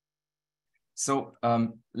 So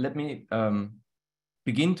let me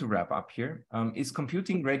begin to wrap up here. Is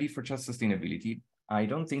computing ready for just sustainability? I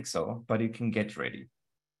don't think so, but it can get ready.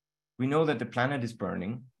 We know that the planet is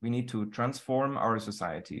burning. We need to transform our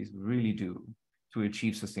societies, we really do, to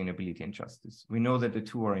achieve sustainability and justice. We know that the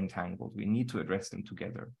two are entangled. We need to address them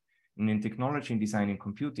together. And in technology and design and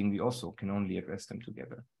computing, we also can only address them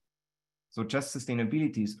together. So just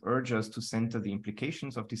sustainabilities urge us to center the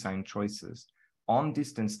implications of design choices on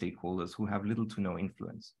distant stakeholders who have little to no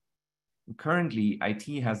influence. Currently,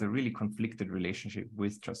 IT has a really conflicted relationship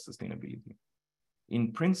with just sustainability.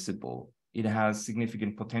 In principle, it has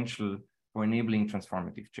significant potential for enabling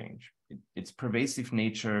transformative change. Its pervasive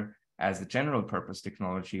nature as a general purpose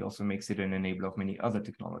technology also makes it an enabler of many other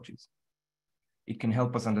technologies. It can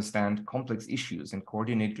help us understand complex issues and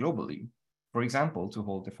coordinate globally, for example, to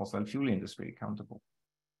hold the fossil fuel industry accountable.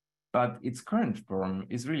 But its current form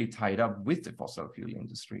is really tied up with the fossil fuel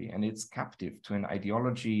industry, and it's captive to an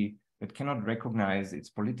ideology that cannot recognize its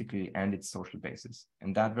political and its social basis.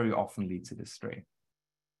 And that very often leads it astray.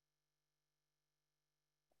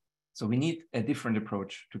 So we need a different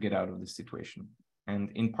approach to get out of this situation. And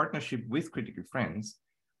in partnership with critical friends,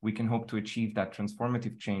 we can hope to achieve that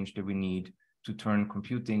transformative change that we need to turn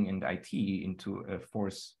computing and IT into a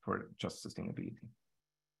force for just sustainability.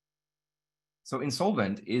 So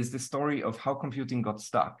Insolvent is the story of how computing got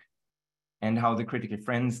stuck and how the critical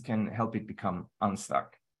friends can help it become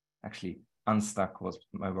unstuck. Actually, Unstuck was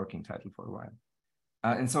my working title for a while.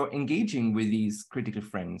 And so engaging with these critical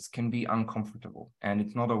friends can be uncomfortable, and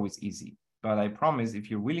it's not always easy. But I promise if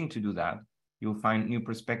you're willing to do that, you'll find new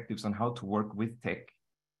perspectives on how to work with tech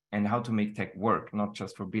and how to make tech work, not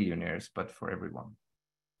just for billionaires, but for everyone.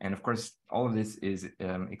 And of course, all of this is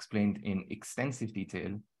explained in extensive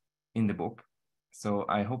detail in the book. So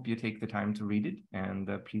I hope you take the time to read it, and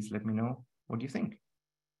please let me know what you think.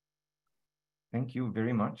 Thank you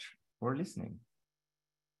very much for listening.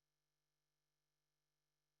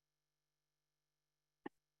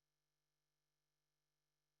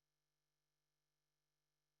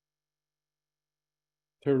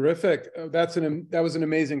 Terrific. That was an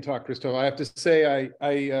amazing talk, Christoph. I have to say,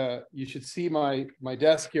 you should see my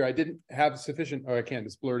desk here. I didn't have sufficient. Oh, I can't.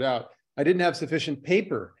 It's blurred out. I didn't have sufficient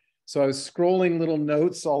paper, so I was scrolling little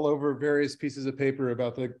notes all over various pieces of paper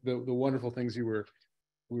about the wonderful things we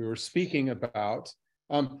were speaking about.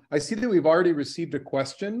 I see that we've already received a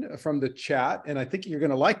question from the chat, and I think you're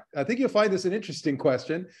going to like. I think you'll find this an interesting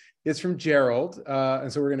question. It's from Gerald,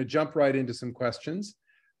 and so we're going to jump right into some questions.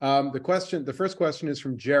 The first question is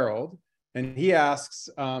from Gerald, and he asks,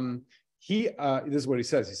 this is what he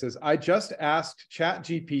says. He says, I just asked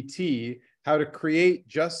ChatGPT how to create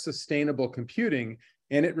just sustainable computing,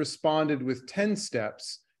 and it responded with 10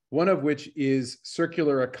 steps, one of which is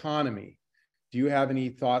circular economy. Do you have any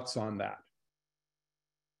thoughts on that?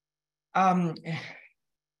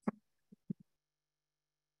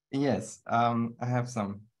 Yes, I have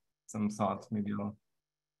some thoughts. Maybe I'll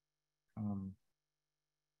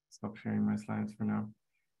stop sharing my slides for now.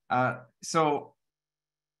 So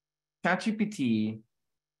ChatGPT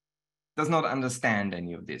does not understand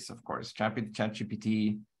any of this, of course.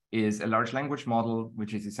 ChatGPT is a large language model,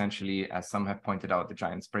 which is essentially, as some have pointed out, a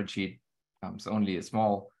giant spreadsheet. So only a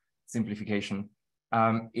small simplification.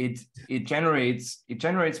 It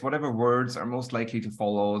generates whatever words are most likely to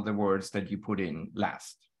follow the words that you put in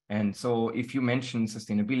last. And so if you mention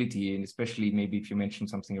sustainability, and especially maybe if you mention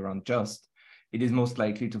something around just, it is most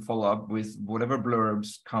likely to follow up with whatever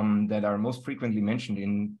blurbs come that are most frequently mentioned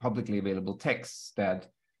in publicly available texts that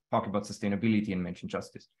talk about sustainability and mention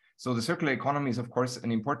justice. So the circular economy is, of course,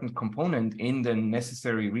 an important component in the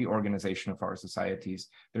necessary reorganization of our societies.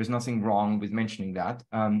 There's nothing wrong with mentioning that,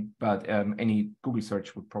 but any Google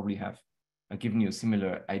search would probably have given you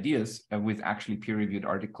similar ideas with actually peer-reviewed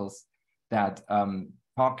articles that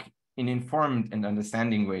talk in informed and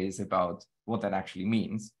understanding ways about what that actually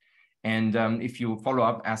means. And if you follow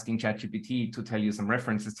up asking ChatGPT to tell you some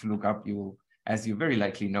references to look up, you will, as you very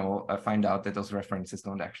likely know, find out that those references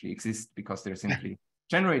don't actually exist because they're simply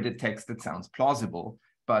generated text that sounds plausible,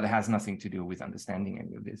 but has nothing to do with understanding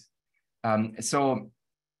any of this. In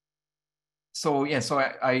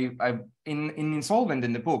Insolvent,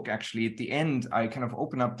 in the book, actually, at the end, I kind of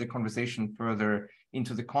open up the conversation further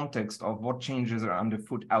into the context of what changes are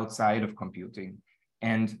underfoot outside of computing.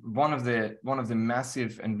 And one of the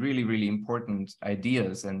massive and really, really important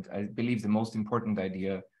ideas, and I believe the most important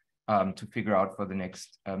idea to figure out for the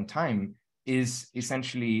next time, is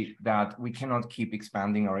essentially that we cannot keep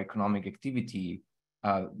expanding our economic activity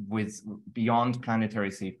with beyond planetary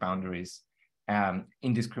safe boundaries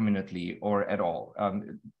indiscriminately or at all.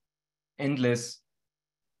 Endless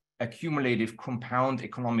accumulative compound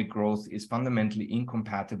economic growth is fundamentally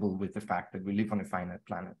incompatible with the fact that we live on a finite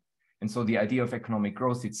planet. And so the idea of economic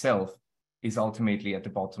growth itself is ultimately at the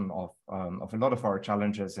bottom of a lot of our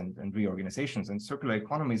challenges and reorganizations. And circular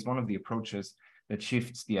economy is one of the approaches that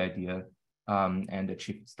shifts the idea and that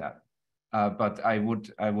shifts that. But I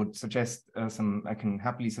would suggest I can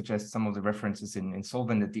happily suggest some of the references in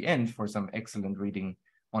Insolvent at the end for some excellent reading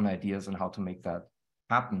on ideas on how to make that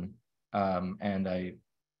happen. And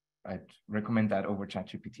I'd recommend that over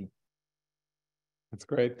ChatGPT. That's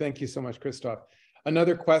great. Thank you so much, Christoph.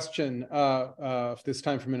 Another question, this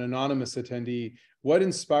time from an anonymous attendee. What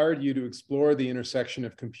inspired you to explore the intersection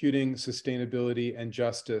of computing, sustainability, and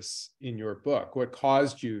justice in your book? What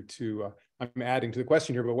caused you to, I'm adding to the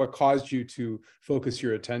question here, but what caused you to focus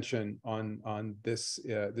your attention on this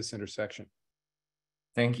intersection?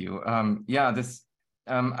 Thank you. I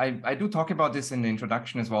do talk about this in the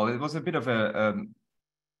introduction as well. It was a bit of a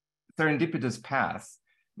serendipitous path.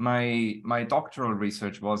 My doctoral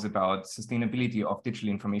research was about sustainability of digital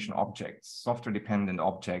information objects, software-dependent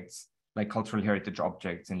objects, like cultural heritage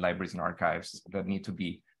objects in libraries and archives that need to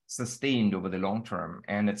be sustained over the long term.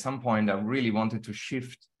 And at some point, I really wanted to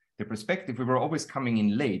shift the perspective. We were always coming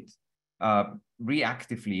in late,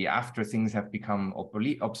 reactively after things have become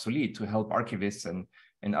obsolete to help archivists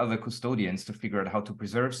and other custodians to figure out how to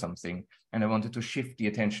preserve something. And I wanted to shift the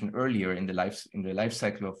attention earlier in the life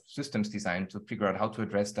cycle of systems design to figure out how to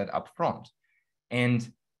address that upfront.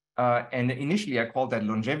 And initially I called that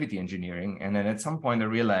longevity engineering. And then at some point I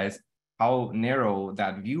realized how narrow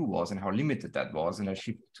that view was and how limited that was. And I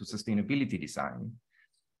shifted to sustainability design.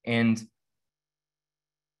 And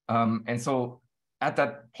so at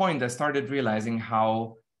that point, I started realizing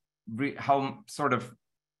how sort of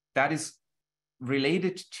that is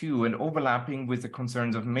related to and overlapping with the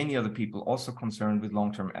concerns of many other people also concerned with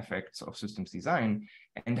long-term effects of systems design,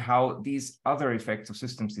 and how these other effects of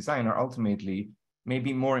systems design are ultimately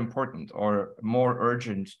maybe more important or more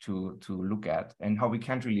urgent to look at, and how we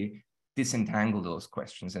can't really disentangle those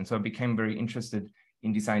questions. And so I became very interested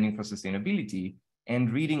in designing for sustainability,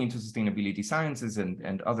 and reading into sustainability sciences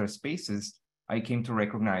and other spaces, I came to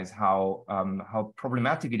recognize how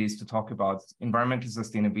problematic it is to talk about environmental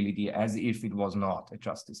sustainability as if it was not a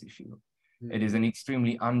justice issue. Mm-hmm. It is an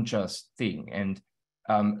extremely unjust thing. And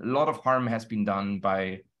a lot of harm has been done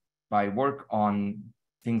by work on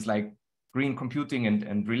things like green computing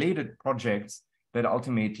and related projects that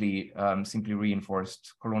ultimately simply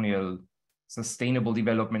reinforced colonial sustainable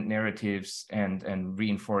development narratives and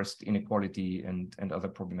reinforced inequality and other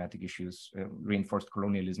problematic issues, reinforced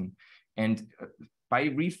colonialism. And by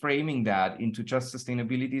reframing that into just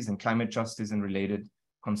sustainabilities and climate justice and related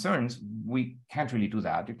concerns, we can't really do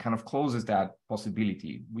that. It kind of closes that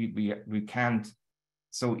possibility. We can't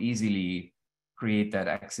so easily create that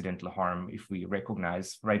accidental harm if we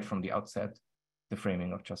recognize right from the outset the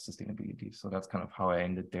framing of just sustainability. So that's kind of how I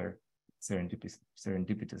ended there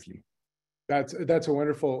serendipitously. That's a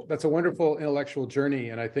wonderful intellectual journey,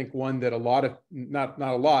 and I think one that a lot of not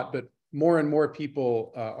a lot, but more and more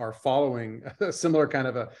people are following a similar kind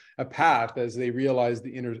of a path as they realize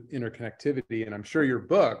the interconnectivity. And I'm sure your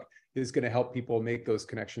book is going to help people make those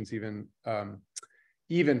connections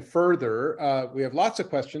even further. We have lots of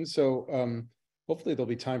questions, so hopefully there'll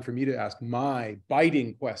be time for me to ask my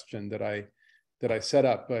biting question that I set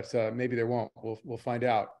up, but maybe there won't. We'll find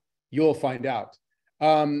out. You'll find out.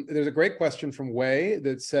 There's a great question from Wei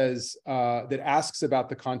that says, that asks about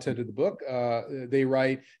the content of the book. They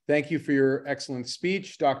write, "Thank you for your excellent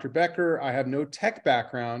speech, Dr. Becker. I have no tech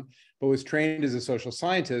background, but was trained as a social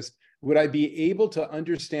scientist. Would I be able to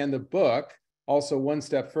understand the book? Also, one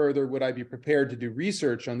step further, would I be prepared to do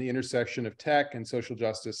research on the intersection of tech and social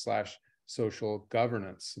justice / social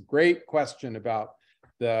governance?" Great question about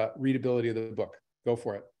the readability of the book. Go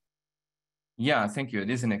for it. Yeah, thank you.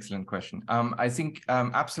 It is an excellent question. I think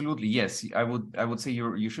absolutely, yes. I would say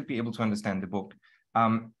you should be able to understand the book.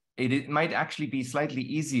 It might actually be slightly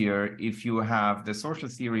easier if you have the social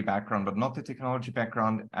theory background, but not the technology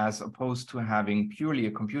background, as opposed to having purely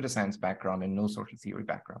a computer science background and no social theory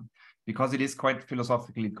background. Because it is quite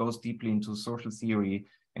philosophical, it goes deeply into social theory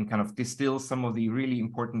and kind of distills some of the really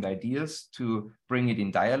important ideas to bring it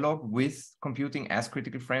in dialogue with computing as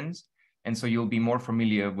critical friends. And so you'll be more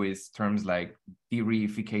familiar with terms like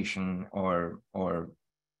de-reification or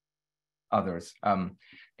others.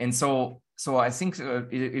 And so I think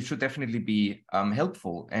it should definitely be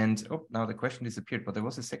helpful. And now the question disappeared, but there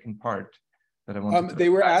was a second part that I wanted to. They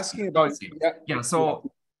were asking about. Yeah.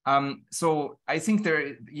 So I think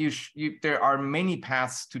there are many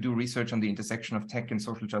paths to do research on the intersection of tech and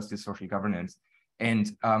social justice, social governance.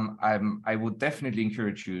 And I would definitely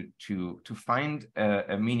encourage you to find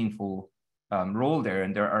a meaningful role there,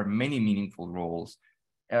 and there are many meaningful roles.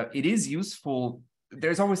 It is useful.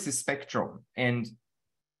 There's always this spectrum, and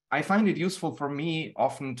I find it useful for me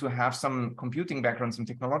often to have some computing background, some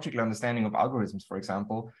technological understanding of algorithms, for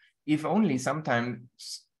example, if only sometimes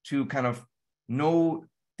to kind of know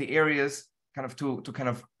the areas, kind of to kind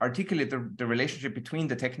of articulate the relationship between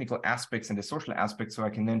the technical aspects and the social aspects, so I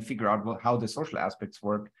can then figure out how the social aspects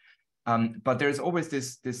work. But there's always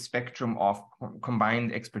this spectrum of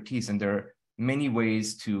combined expertise, and there are many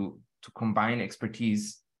ways to combine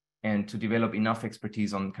expertise and to develop enough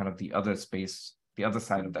expertise on kind of the other space, the other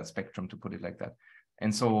side of that spectrum, to put it like that.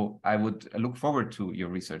 And so I would look forward to your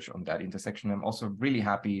research on that intersection. I'm also really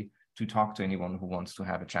happy to talk to anyone who wants to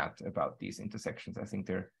have a chat about these intersections. I think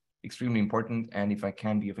they're extremely important. And if I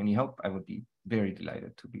can be of any help, I would be very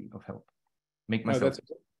delighted to be of help. Make myself.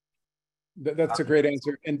 That's a great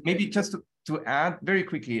answer. And maybe just to add very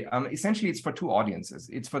quickly, essentially it's for two audiences.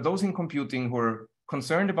 It's for those in computing who are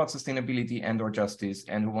concerned about sustainability and or justice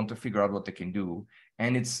and who want to figure out what they can do.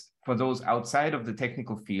 And it's for those outside of the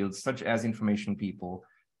technical fields, such as information people,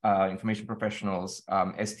 information professionals,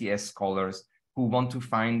 STS scholars, who want to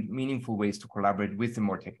find meaningful ways to collaborate with the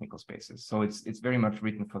more technical spaces. So it's very much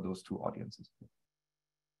written for those two audiences.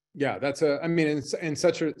 Yeah, that's and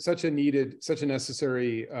such a needed, such a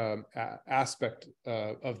necessary aspect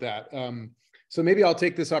of that. So maybe I'll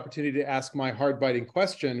take this opportunity to ask my hard-biting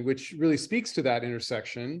question, which really speaks to that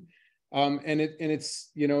intersection. And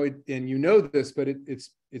it's and you know this, but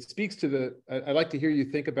it speaks to the. I'd like to hear you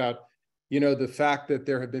think about the fact that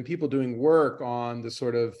there have been people doing work on the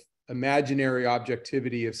sort of imaginary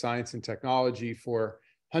objectivity of science and technology for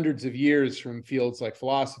hundreds of years, from fields like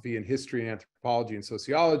philosophy and history and anthropology and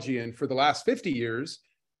sociology. And for the last 50 years,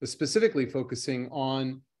 specifically focusing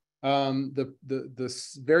on the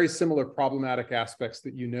very similar problematic aspects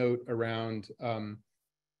that you note around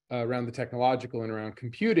the technological and around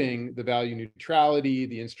computing, the value neutrality,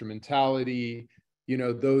 the instrumentality,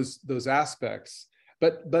 those aspects.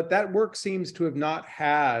 But that work seems to have not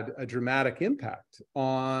had a dramatic impact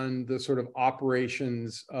on the sort of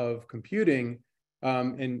operations of computing.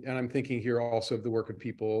 And I'm thinking here also of the work of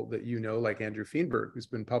people that like Andrew Feenberg, who's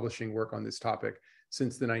been publishing work on this topic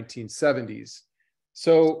since the 1970s.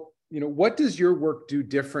 So, what does your work do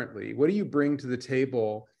differently? What do you bring to the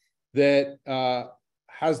table that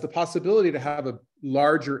has the possibility to have a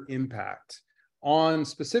larger impact on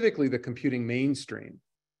specifically the computing mainstream?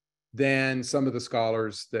 than some of the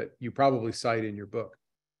scholars that you probably cite in your book?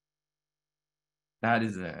 That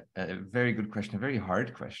is a very good question, a very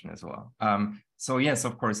hard question as well. So yes,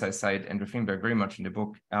 of course, I cite Andrew Finberg very much in the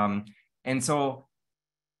book. And so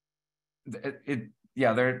there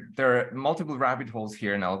are multiple rabbit holes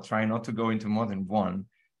here, and I'll try not to go into more than one.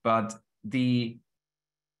 But there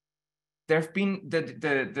have been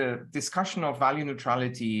the discussion of value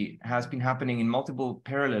neutrality has been happening in multiple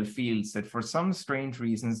parallel fields that, for some strange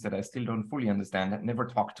reasons that I still don't fully understand, have never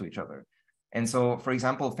talked to each other. And so, for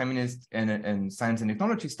example, feminist and science and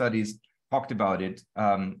technology studies talked about it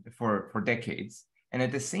for decades. And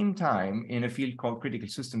at the same time, in a field called critical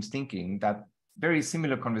systems thinking, that very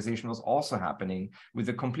similar conversation was also happening with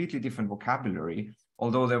a completely different vocabulary,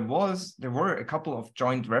 although there were a couple of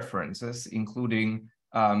joint references, including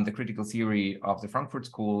the critical theory of the Frankfurt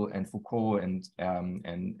School, and Foucault and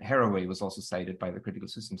Haraway was also cited by the critical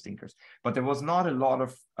systems thinkers. But there was not a lot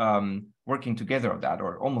of working together of that,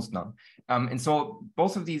 or almost none. And so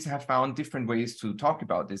both of these have found different ways to talk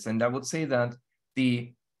about this. And I would say that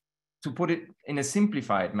to put it in a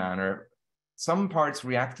simplified manner, some parts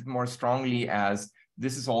reacted more strongly as,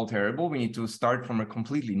 this is all terrible, we need to start from a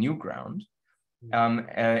completely new ground. And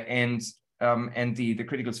the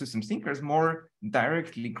critical systems thinkers more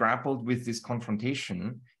directly grappled with this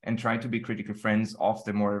confrontation and tried to be critical friends of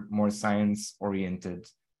the more science-oriented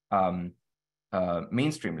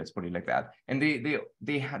mainstream, let's put it like that. And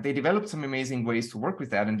they developed some amazing ways to work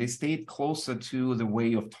with that, and they stayed closer to the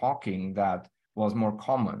way of talking that was more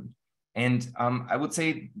common. And I would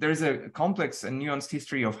say there's a complex and nuanced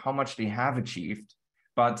history of how much they have achieved,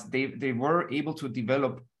 but they were able to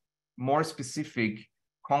develop more specific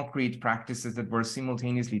concrete practices that were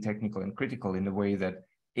simultaneously technical and critical in the way that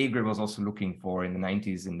Agre was also looking for in the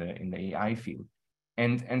 90s in the AI field.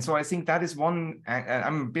 And so I think that is one,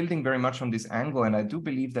 I'm building very much on this angle, and I do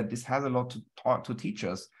believe that this has a lot to teach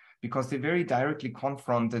us, because they very directly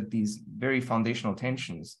confronted these very foundational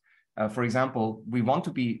tensions. For example, we want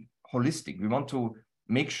to be holistic. We want to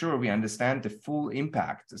make sure we understand the full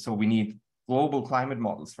impact. So we need global climate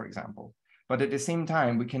models, for example. But at the same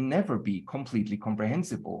time, we can never be completely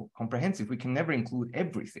comprehensive. We can never include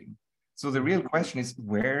everything. So the real question is,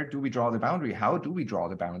 where do we draw the boundary? How do we draw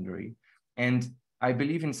the boundary? And I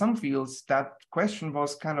believe in some fields that question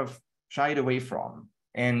was kind of shied away from.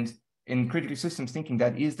 And in critical systems thinking,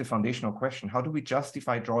 that is the foundational question. How do we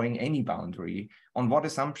justify drawing any boundary? On what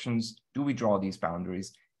assumptions do we draw these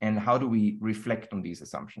boundaries? And how do we reflect on these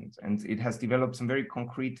assumptions? And it has developed some very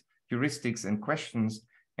concrete heuristics and questions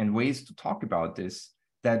and ways to talk about this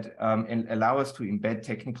that and allow us to embed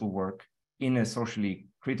technical work in a socially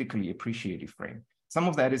critically appreciative frame. Some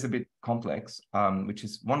of that is a bit complex, which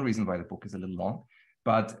is one reason why the book is a little long.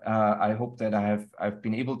 But I hope that I've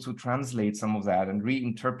been able to translate some of that and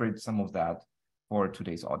reinterpret some of that for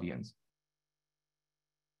today's audience.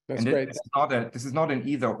 That's great. This is not an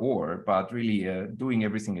either or, but really doing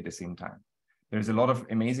everything at the same time. There's a lot of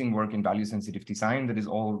amazing work in value-sensitive design that is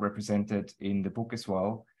all represented in the book as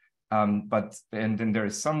well. And then there are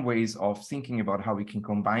some ways of thinking about how we can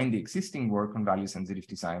combine the existing work on value-sensitive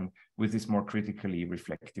design with this more critically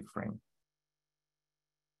reflective frame.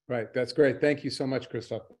 Right, that's great. Thank you so much,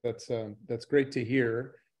 Christoph. That's great to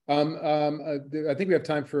hear. I think we have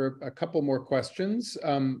time for a couple more questions,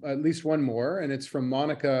 at least one more, and it's from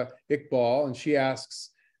Monica Iqbal, and she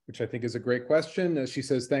asks, which I think is a great question. She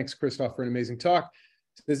says, thanks, Christoph, for an amazing talk.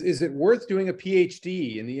 Says, is it worth doing a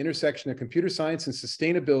PhD in the intersection of computer science and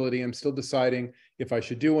sustainability? I'm still deciding if I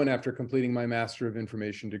should do one after completing my Master of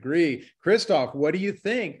Information degree. Christoph, what do you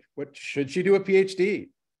think? Should she do a PhD?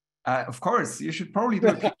 Of course, you should probably do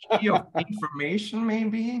a PhD of information,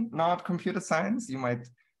 maybe, not computer science. You might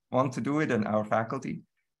want to do it in our faculty.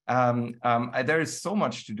 There is so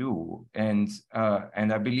much to do. And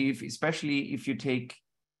I believe, especially if you take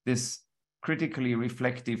this critically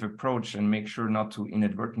reflective approach and make sure not to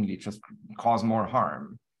inadvertently just cause more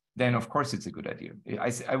harm, then of course it's a good idea.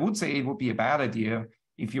 I would say it would be a bad idea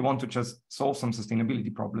if you want to just solve some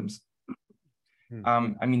sustainability problems.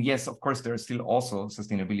 I mean, yes, of course, there are still also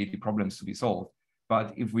sustainability problems to be solved.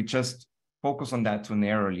 But if we just focus on that too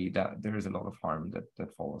narrowly, that there is a lot of harm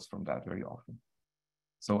that follows from that very often.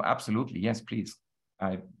 So absolutely, yes, please.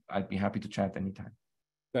 I'd be happy to chat anytime.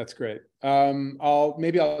 That's great.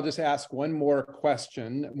 Maybe I'll just ask one more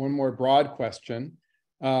question, one more broad question.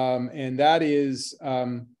 And that is,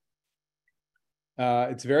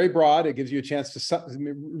 it's very broad. It gives you a chance to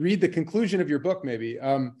read the conclusion of your book, maybe.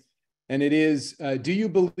 And it is, do you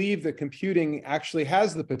believe that computing actually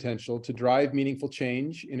has the potential to drive meaningful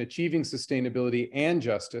change in achieving sustainability and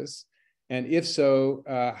justice? And if so,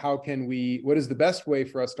 what is the best way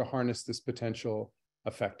for us to harness this potential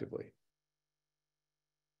effectively?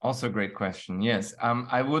 Also a great question. Yes,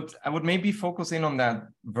 I would maybe focus in on that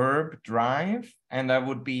verb drive, and I'm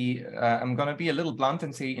going to be a little blunt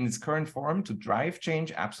and say in its current form to drive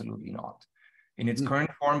change, absolutely not. In its current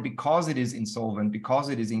form, because it is insolvent, because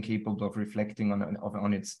it is incapable of reflecting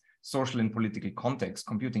on its social and political context,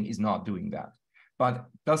 computing is not doing that. But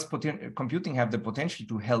does computing have the potential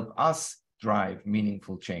to help us drive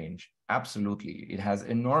meaningful change? Absolutely. It has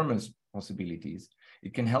enormous possibilities.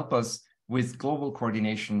 It can help us with global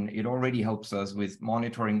coordination. It already helps us with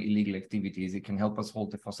monitoring illegal activities. It can help us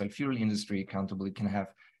hold the fossil fuel industry accountable. It can have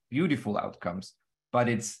beautiful outcomes, but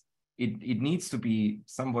it needs to be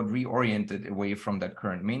somewhat reoriented away from that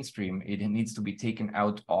current mainstream. It needs to be taken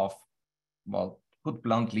out of, well, put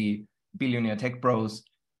bluntly, billionaire tech bros,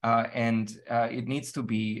 and it needs to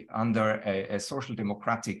be under a social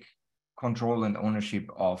democratic control and ownership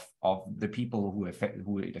of the people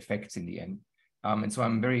who it affects in the end. And so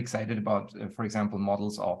I'm very excited about, for example,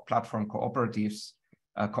 models of platform cooperatives,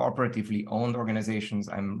 cooperatively owned organizations.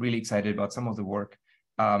 I'm really excited about some of the work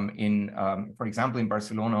for example, in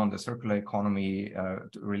Barcelona on the circular economy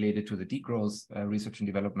related to the Degrowth Research and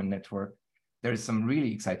Development Network. There is some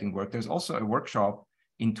really exciting work. There's also a workshop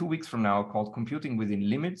in 2 weeks from now called Computing Within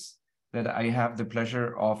Limits that I have the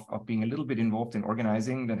pleasure of being a little bit involved in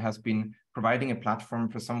organizing, that has been providing a platform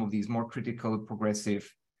for some of these more critical,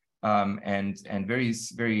 progressive, and very,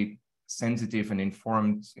 very sensitive and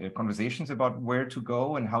informed conversations about where to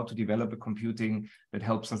go and how to develop a computing that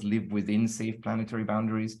helps us live within safe planetary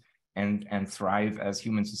boundaries and thrive as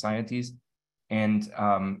human societies. And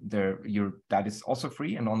that is also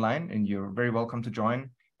free and online, and you're very welcome to join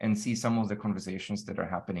and see some of the conversations that are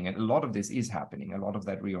happening. And a lot of this is happening, a lot of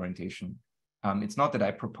that reorientation. It's not that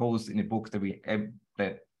I proposed in a book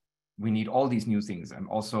that we need all these new things. I'm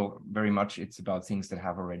also very much, it's about things that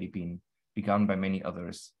have already been begun by many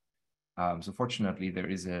others. So fortunately, there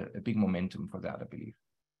is a big momentum for that, I believe.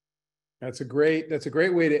 That's a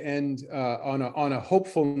great way to end on a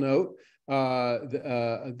hopeful note.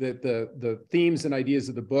 The themes and ideas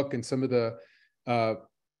of the book and some of the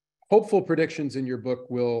hopeful predictions in your book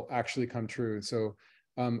will actually come true. So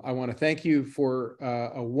I want to thank you for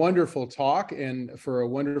a wonderful talk and for a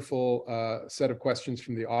wonderful set of questions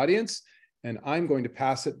from the audience. And I'm going to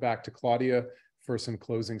pass it back to Claudia for some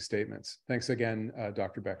closing statements. Thanks again,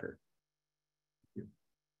 Dr. Becker.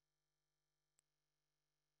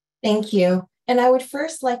 Thank you. And I would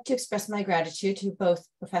first like to express my gratitude to both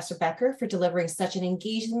Professor Becker for delivering such an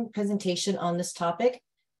engaging presentation on this topic,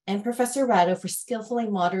 and Professor Ratto for skillfully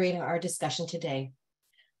moderating our discussion today.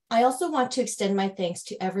 I also want to extend my thanks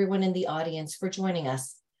to everyone in the audience for joining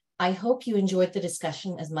us. I hope you enjoyed the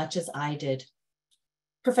discussion as much as I did.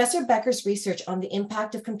 Professor Becker's research on the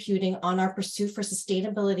impact of computing on our pursuit for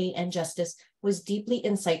sustainability and justice was deeply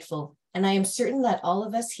insightful, and I am certain that all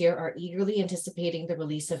of us here are eagerly anticipating the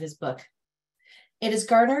release of his book. It has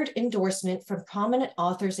garnered endorsement from prominent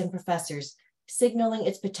authors and professors, signaling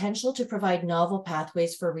its potential to provide novel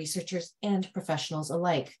pathways for researchers and professionals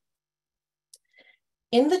alike.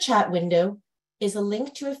 In the chat window is a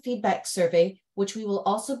link to a feedback survey, which we will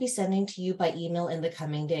also be sending to you by email in the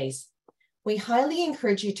coming days. We highly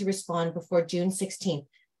encourage you to respond before June 16th,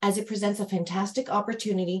 as it presents a fantastic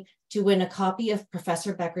opportunity to win a copy of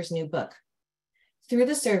Professor Becker's new book. Through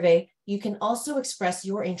the survey, you can also express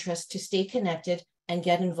your interest to stay connected and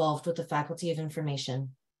get involved with the Faculty of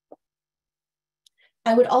Information.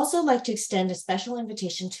 I would also like to extend a special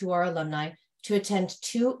invitation to our alumni to attend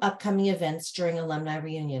 2 upcoming events during Alumni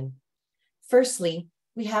Reunion. Firstly,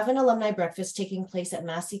 we have an alumni breakfast taking place at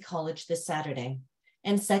Massey College this Saturday.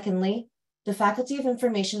 And secondly, the Faculty of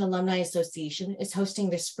Information Alumni Association is hosting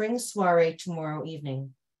their spring soiree tomorrow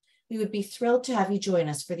evening. We would be thrilled to have you join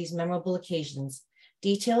us for these memorable occasions,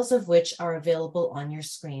 details of which are available on your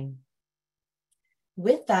screen.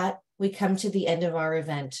 With that, we come to the end of our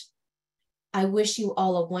event. I wish you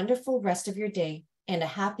all a wonderful rest of your day and a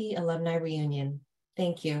happy alumni reunion.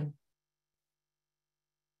 Thank you.